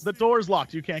locked. The door is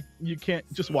locked. You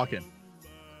can't just walk in.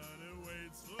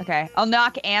 Okay, I'll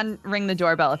knock and ring the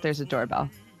doorbell if there's a doorbell.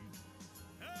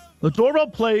 The doorbell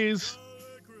plays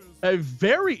a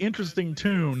very interesting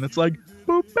tune. It's like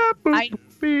boop, bap, boop,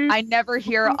 beep. I never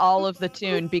hear all of the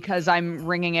tune because I'm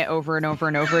ringing it over and over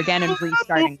and over again and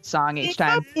restarting the song each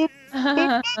time. Boop,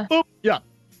 boop, boop. Yeah.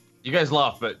 You guys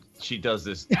laugh, but she does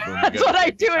this. That's what I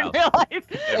do in real life.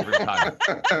 Every time.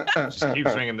 Just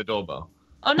keeps ringing the doorbell.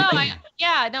 Oh no,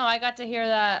 I got to hear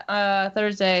that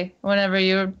Thursday whenever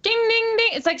you were ding ding ding.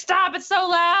 It's like, stop, it's so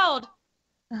loud.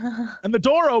 And the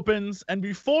door opens, and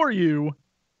before you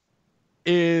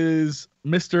is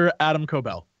Mr. Adam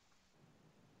Cobell.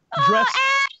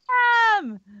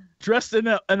 Dressed in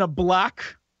a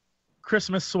black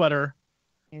Christmas sweater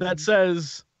that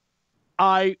says,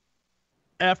 I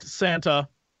effed Santa.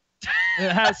 And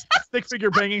it has stick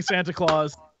figure banging Santa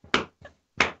Claus.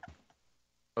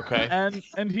 Okay. And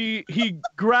he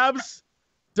grabs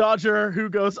Dodger, who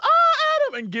goes,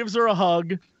 Adam, and gives her a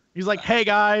hug. He's like, hey,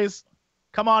 guys,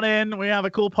 come on in. We have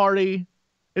a cool party.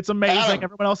 It's amazing. Adam.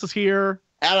 Everyone else is here.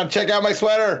 Adam, check out my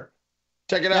sweater.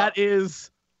 Check it out. That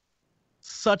is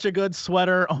such a good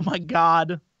sweater. Oh, my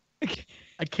God.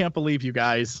 I can't believe you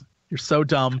guys. You're so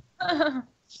dumb.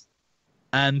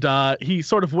 And he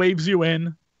sort of waves you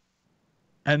in.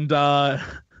 And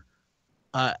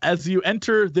as you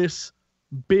enter this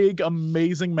big,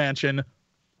 amazing mansion,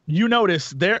 you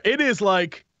notice it is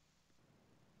like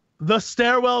the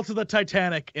stairwell to the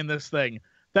Titanic in this thing.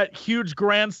 That huge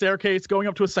grand staircase going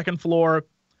up to a second floor.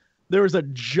 There is a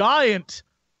giant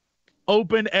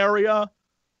open area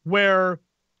where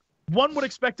one would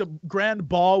expect a grand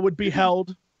ball would be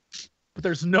held, but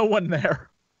there's no one there.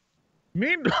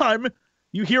 Meantime,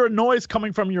 you hear a noise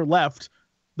coming from your left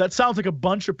that sounds like a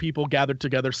bunch of people gathered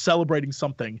together celebrating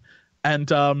something.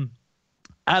 And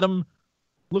Adam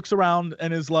looks around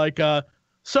and is like, yeah,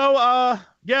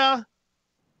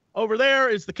 over there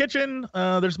is the kitchen.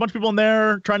 There's a bunch of people in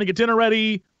there trying to get dinner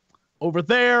ready. Over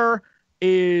there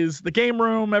is the game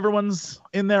room. Everyone's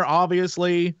in there,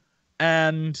 obviously.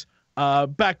 And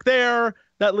back there,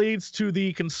 that leads to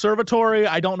the conservatory.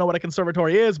 I don't know what a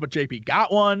conservatory is, but JP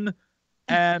got one.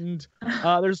 And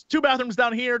there's 2 bathrooms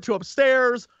down here, 2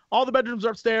 upstairs. All the bedrooms are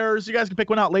upstairs. You guys can pick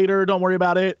one out later. Don't worry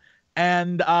about it.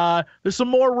 And there's some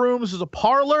more rooms. There's a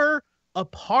parlor,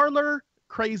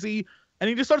 crazy. And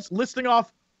he just starts listing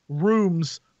off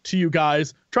rooms to you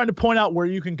guys, trying to point out where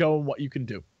you can go and what you can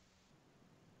do.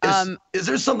 Is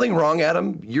there something wrong,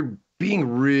 Adam? You're being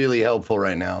really helpful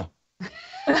right now.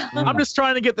 I'm just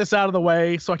trying to get this out of the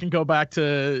way so I can go back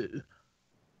to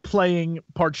playing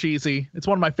Parcheesi. It's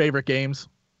one of my favorite games.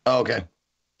 Oh, okay.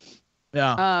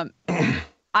 Yeah. The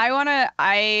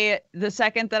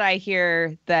second that I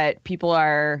hear that people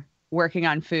are working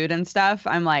on food and stuff,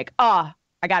 I'm like, I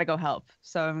gotta go help.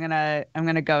 So I'm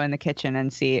gonna go in the kitchen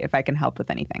and see if I can help with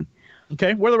anything.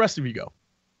 Okay, where the rest of you go?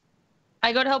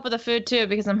 I go to help with the food too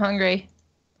because I'm hungry.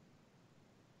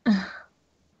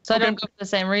 So Okay. I don't go for the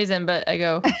same reason, but I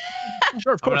go.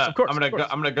 Sure, of course. I'm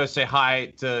gonna go say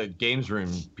hi to games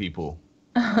room people.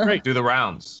 Great. Do the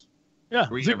rounds. Yeah.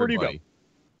 Greet Zeke, where do you go? everybody.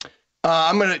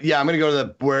 I'm gonna go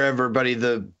to where everybody,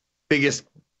 the biggest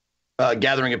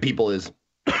gathering of people is.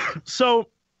 So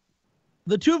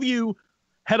the 2 of you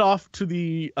head off to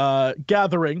the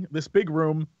gathering, this big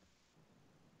room.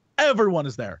 Everyone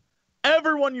is there.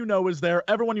 Everyone you know is there.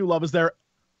 Everyone you love is there.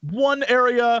 One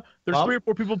area, there's 3 or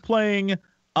 4 people playing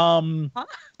Mario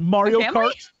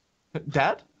Kart.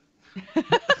 Dad?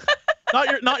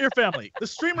 Not your family. The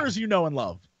streamers you know and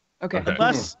love. Okay.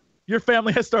 Unless your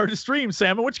family has started to stream,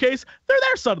 Sam, in which case they're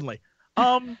there suddenly.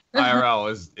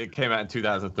 IRL it came out in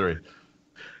 2003.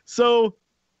 So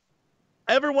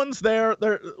everyone's there.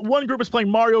 One group is playing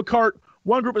Mario Kart.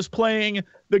 One group is playing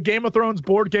the Game of Thrones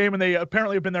board game, and they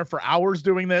apparently have been there for hours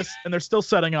doing this, and they're still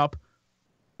setting up.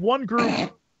 One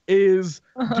group is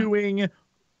doing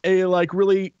a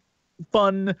really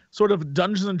fun sort of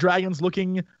Dungeons and Dragons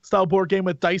looking style board game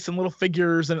with dice and little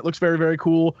figures, and it looks very, very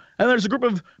cool. And there's a group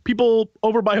of people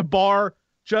over by a bar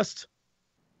just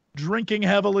drinking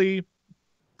heavily.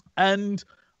 And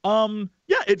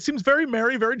it seems very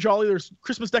merry, very jolly. There's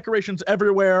Christmas decorations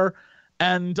everywhere,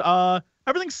 and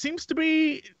everything seems to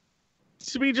be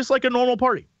just like a normal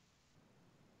party.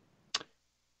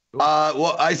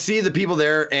 Well, I see the people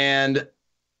there, and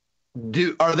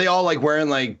are they all wearing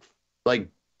like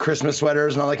Christmas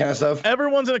sweaters and all that kind of stuff?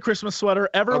 Everyone's in a Christmas sweater.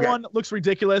 Everyone looks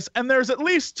ridiculous, and there's at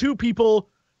least 2 people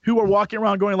who are walking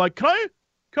around going like, "Can I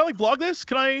vlog this?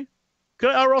 Can I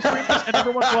IRL stream this?" And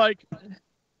everyone's like,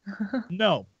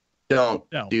 "No, Don't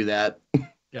No. do that."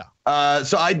 Yeah.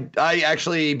 So I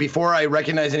actually, before I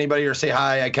recognize anybody or say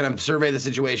hi, I kind of survey the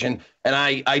situation, and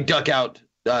I duck out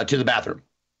to the bathroom.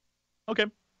 Okay.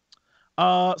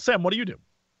 Sam, what do you do?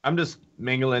 I'm just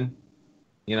mingling,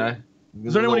 you know.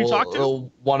 Is there anyone you talk to?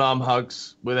 Little one-arm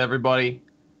hugs with everybody.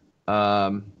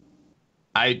 I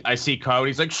see Kyle.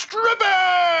 He's like,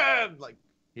 "Strippin!" Like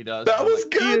he does. That I'm was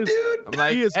like, good, dude. I'm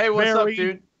like, He is "Hey, what's up, very,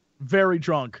 dude?" Very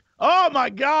drunk. Oh my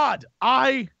God!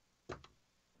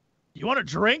 You want a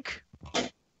drink?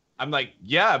 I'm like,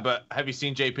 "Yeah, but have you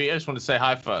seen JP? I just want to say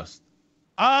hi first."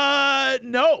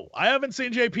 No, I haven't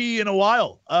seen JP in a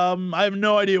while. I have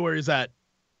no idea where he's at.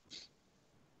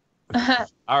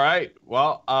 All right.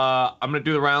 Well, I'm gonna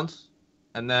do the rounds,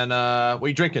 and then what are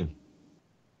you drinking?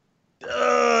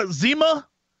 Zima?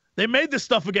 They made this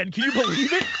stuff again. Can you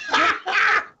believe it?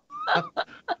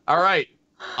 All right.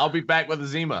 I'll be back with a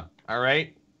Zima. All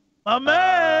right. My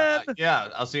man. Yeah,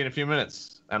 I'll see you in a few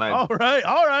minutes. And I All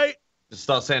right. just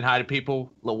start saying hi to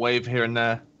people, little wave here and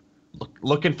there.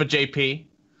 Looking for JP.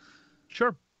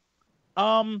 Sure.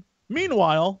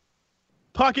 Meanwhile,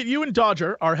 Pocket, you and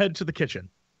Dodger are headed to the kitchen.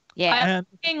 Yeah. I'm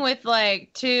working with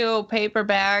like 2 paper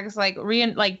bags, like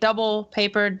double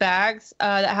papered bags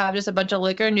that have just a bunch of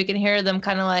liquor, and you can hear them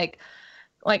kind of like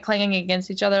clanging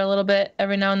against each other a little bit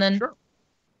every now and then. Sure.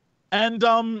 And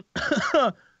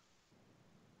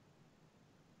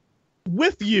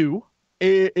with you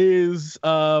is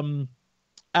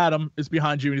Adam is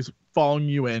behind you and he's following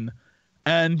you in,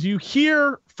 and you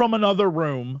hear from another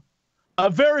room a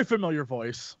very familiar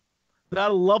voice,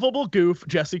 that lovable goof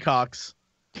Jesse Cox,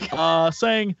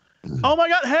 saying, "Oh my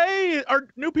God, hey, are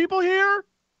new people here?"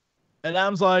 And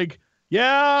Adam's like,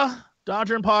 "Yeah,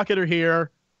 Dodger and Pocket are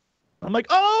here." I'm like,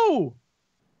 "Oh,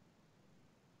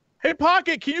 hey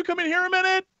Pocket, can you come in here a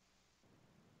minute?"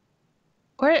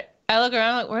 I look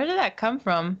around like, where did that come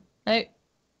from?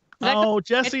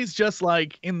 Jesse's just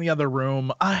like in the other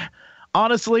room.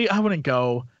 Honestly, I wouldn't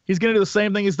go. He's gonna do the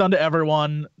same thing he's done to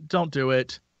everyone. Don't do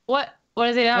it. What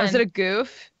is he done? Was it a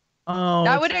goof? Oh,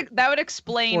 that would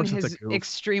explain it's a his goof.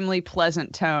 extremely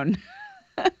pleasant tone.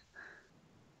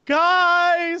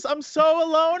 Guys, I'm so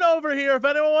alone over here. If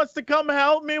anyone wants to come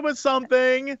help me with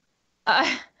something.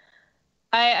 I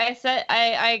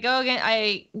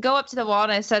go up to the wall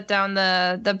and I set down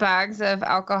the bags of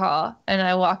alcohol and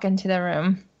I walk into the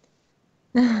room.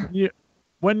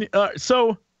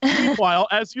 Meanwhile,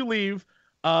 as you leave,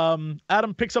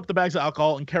 Adam picks up the bags of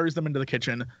alcohol and carries them into the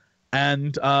kitchen.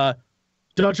 And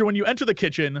Dodger, when you enter the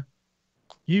kitchen,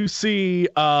 you see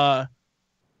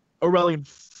Aurelian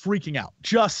freaking out,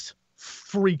 just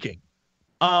freaking.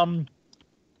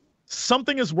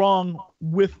 Something is wrong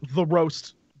with the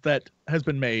roast that has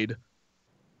been made.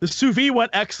 The sous vide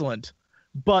went excellent,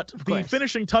 but the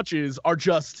finishing touches are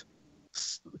just,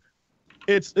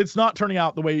 it's not turning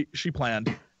out the way she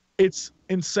planned. It's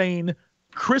insane.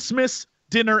 Christmas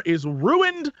dinner is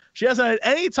ruined. She hasn't had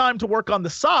any time to work on the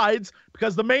sides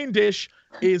because the main dish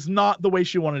is not the way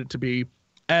she wanted it to be.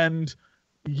 And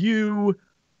you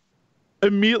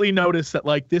immediately notice that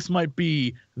like this might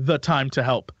be the time to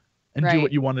help and do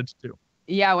what you wanted to do.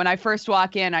 Yeah, when I first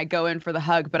walk in, I go in for the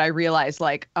hug, but I realize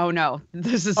like, oh no,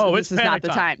 this is not the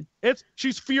time.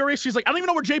 She's furious. She's like, I don't even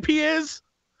know where JP is.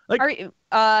 Like,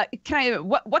 what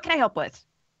can I help with?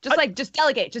 Just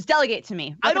delegate to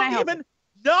me. I don't even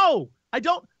know. I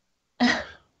don't.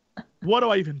 What do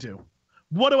I even do?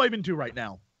 What do I even do right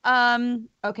now?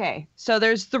 Okay. So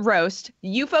there's the roast.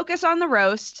 You focus on the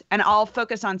roast and I'll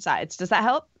focus on sides. Does that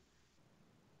help?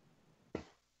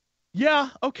 Yeah,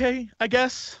 okay. I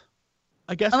guess.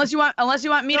 Unless you want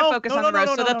me to focus on the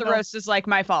roast so that the roast is like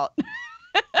my fault.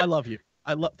 I love you.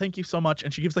 Thank you so much.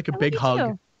 And she gives like a big hug.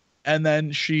 Too. And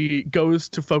then she goes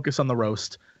to focus on the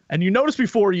roast. And you notice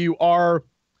before you are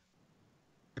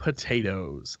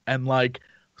potatoes and like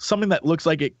something that looks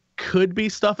like it could be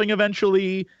stuffing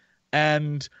eventually,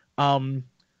 and all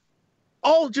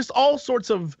sorts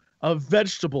of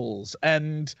vegetables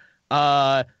and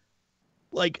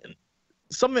like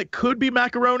something that could be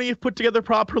macaroni if put together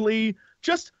properly.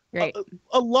 Just a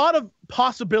lot of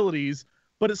possibilities,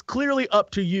 but it's clearly up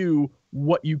to you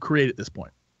what you create at this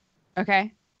point.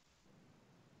 Okay.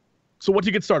 So what do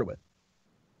you get started with?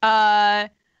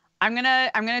 I'm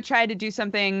gonna try to do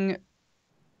something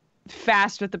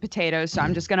fast with the potatoes. So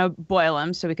I'm just gonna boil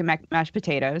them so we can mash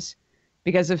potatoes.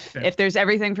 Because if there's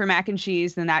everything for mac and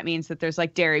cheese, then that means that there's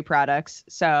like dairy products.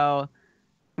 So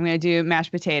I'm gonna do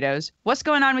mashed potatoes. What's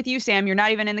going on with you, Sam? You're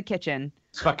not even in the kitchen.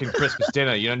 It's fucking Christmas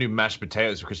dinner. You don't do mashed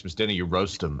potatoes for Christmas dinner. You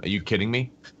roast them. Are you kidding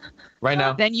me? Right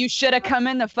now? Then you should have come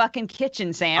in the fucking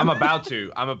kitchen, Sam. I'm about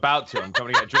to. I'm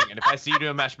coming to get a drink. And if I see you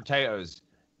doing mashed potatoes,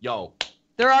 yo.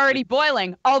 They're already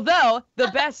boiling. Although the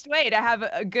best way to have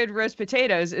a good roast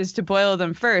potatoes is to boil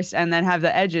them first and then have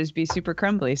the edges be super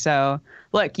crumbly. So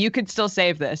look, you could still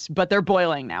save this, but they're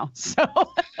boiling now. So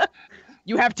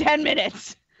you have 10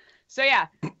 minutes. So yeah,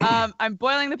 I'm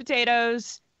boiling the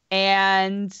potatoes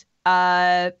and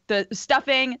the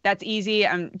stuffing, that's easy.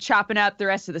 I'm chopping up the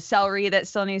rest of the celery that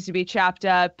still needs to be chopped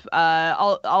up.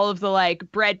 All of the like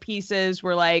bread pieces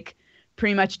were like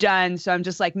pretty much done. So I'm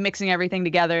just like mixing everything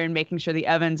together and making sure the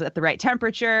oven's at the right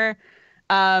temperature.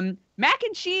 Mac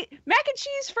and cheese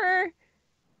for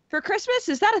Christmas,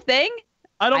 is that a thing?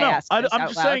 I don't know. I'm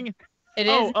just saying. It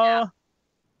is.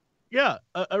 Yeah.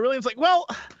 Aurelian's like, well,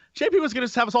 JP was going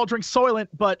to have us all drink Soylent,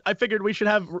 but I figured we should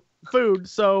have food,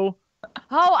 so.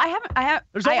 Oh, I have.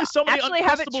 There's only so many. Actually,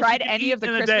 haven't tried any of the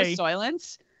Christmas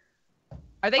Soylents.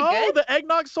 Are they good? The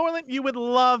eggnog Soylent, you would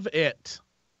love it.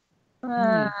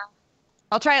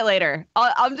 I'll try it later.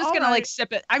 I'm just gonna like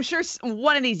sip it. I'm sure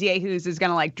one of these yahoos is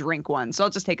gonna like drink one, so I'll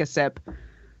just take a sip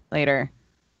later.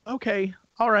 Okay.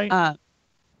 All right.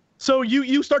 So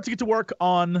you start to get to work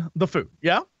on the food,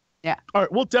 yeah? Yeah. All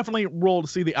right, we'll definitely roll to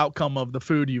see the outcome of the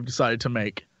food you've decided to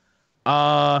make.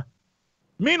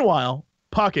 Meanwhile,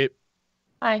 Pokket,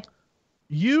 Hi.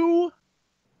 you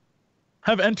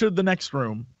have entered the next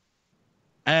room,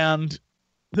 and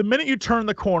the minute you turn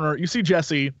the corner, you see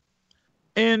Jesse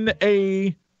in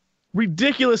a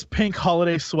ridiculous pink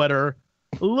holiday sweater,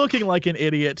 looking like an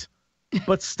idiot,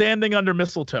 but standing under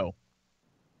mistletoe.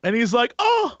 And he's like,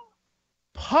 "Oh,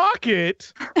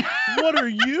 Pokket, what are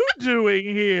you doing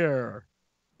here?"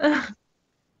 Are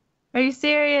you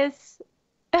serious?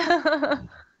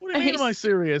 What do you mean, am I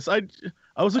serious? I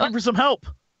was looking for some help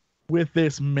with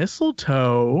this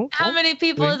mistletoe. How many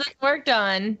people has it worked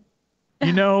on?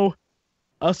 You know,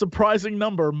 a surprising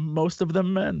number, most of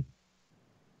them men.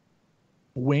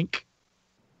 Wink.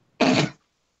 I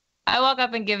walk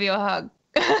up and give you a hug.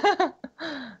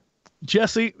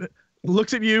 Jesse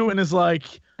looks at you and is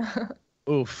like,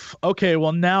 oof. Okay,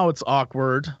 well now it's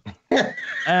awkward.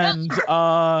 And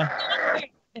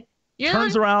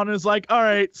turns around and is like, all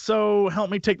right, so help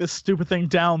me take this stupid thing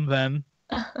down then.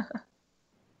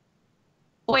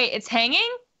 Wait, it's hanging?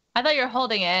 I thought you were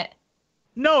holding it.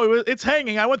 No, it's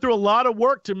hanging. I went through a lot of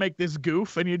work to make this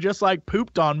goof, and you just like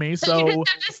pooped on me. So you didn't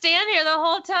have to stand here the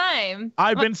whole time.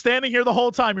 I've been standing here the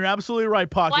whole time. You're absolutely right,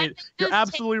 Pokket. You're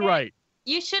absolutely right.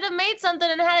 You should have made something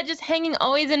and had it just hanging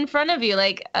always in front of you,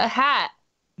 like a hat.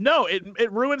 No,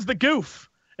 it ruins the goof.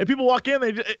 If people walk in,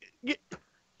 you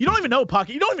don't even know, Pokket.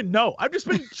 You don't even know. I've just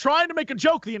been trying to make a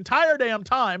joke the entire damn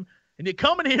time, and you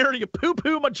come in here and you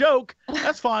poo-poo my joke.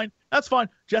 That's fine. That's fine.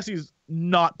 Jesse's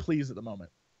not pleased at the moment.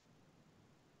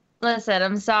 Listen,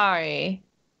 I'm sorry.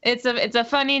 It's a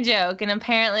funny joke, and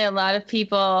apparently a lot of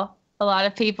people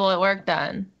it worked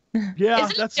on. Yeah,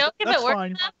 Is it a joke if it worked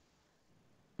fine.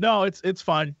 No, it's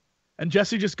fine. And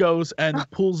Jesse just goes and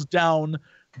pulls down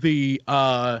the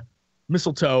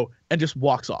mistletoe and just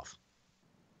walks off.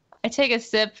 I take a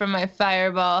sip from my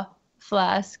fireball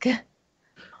flask.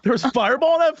 There's a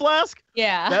fireball in that flask?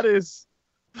 Yeah. That is.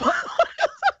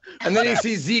 And then you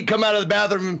see Zeke come out of the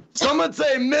bathroom. Someone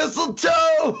say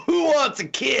mistletoe. Who wants a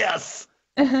kiss?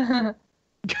 And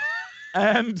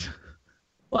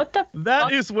what the that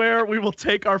fuck? is where we will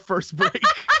take our first break.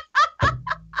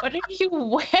 What are you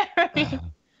wearing?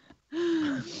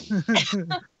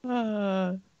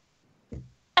 I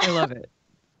love it.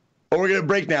 Oh, we're gonna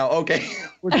break now. Okay.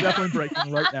 We're definitely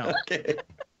breaking right now. Okay.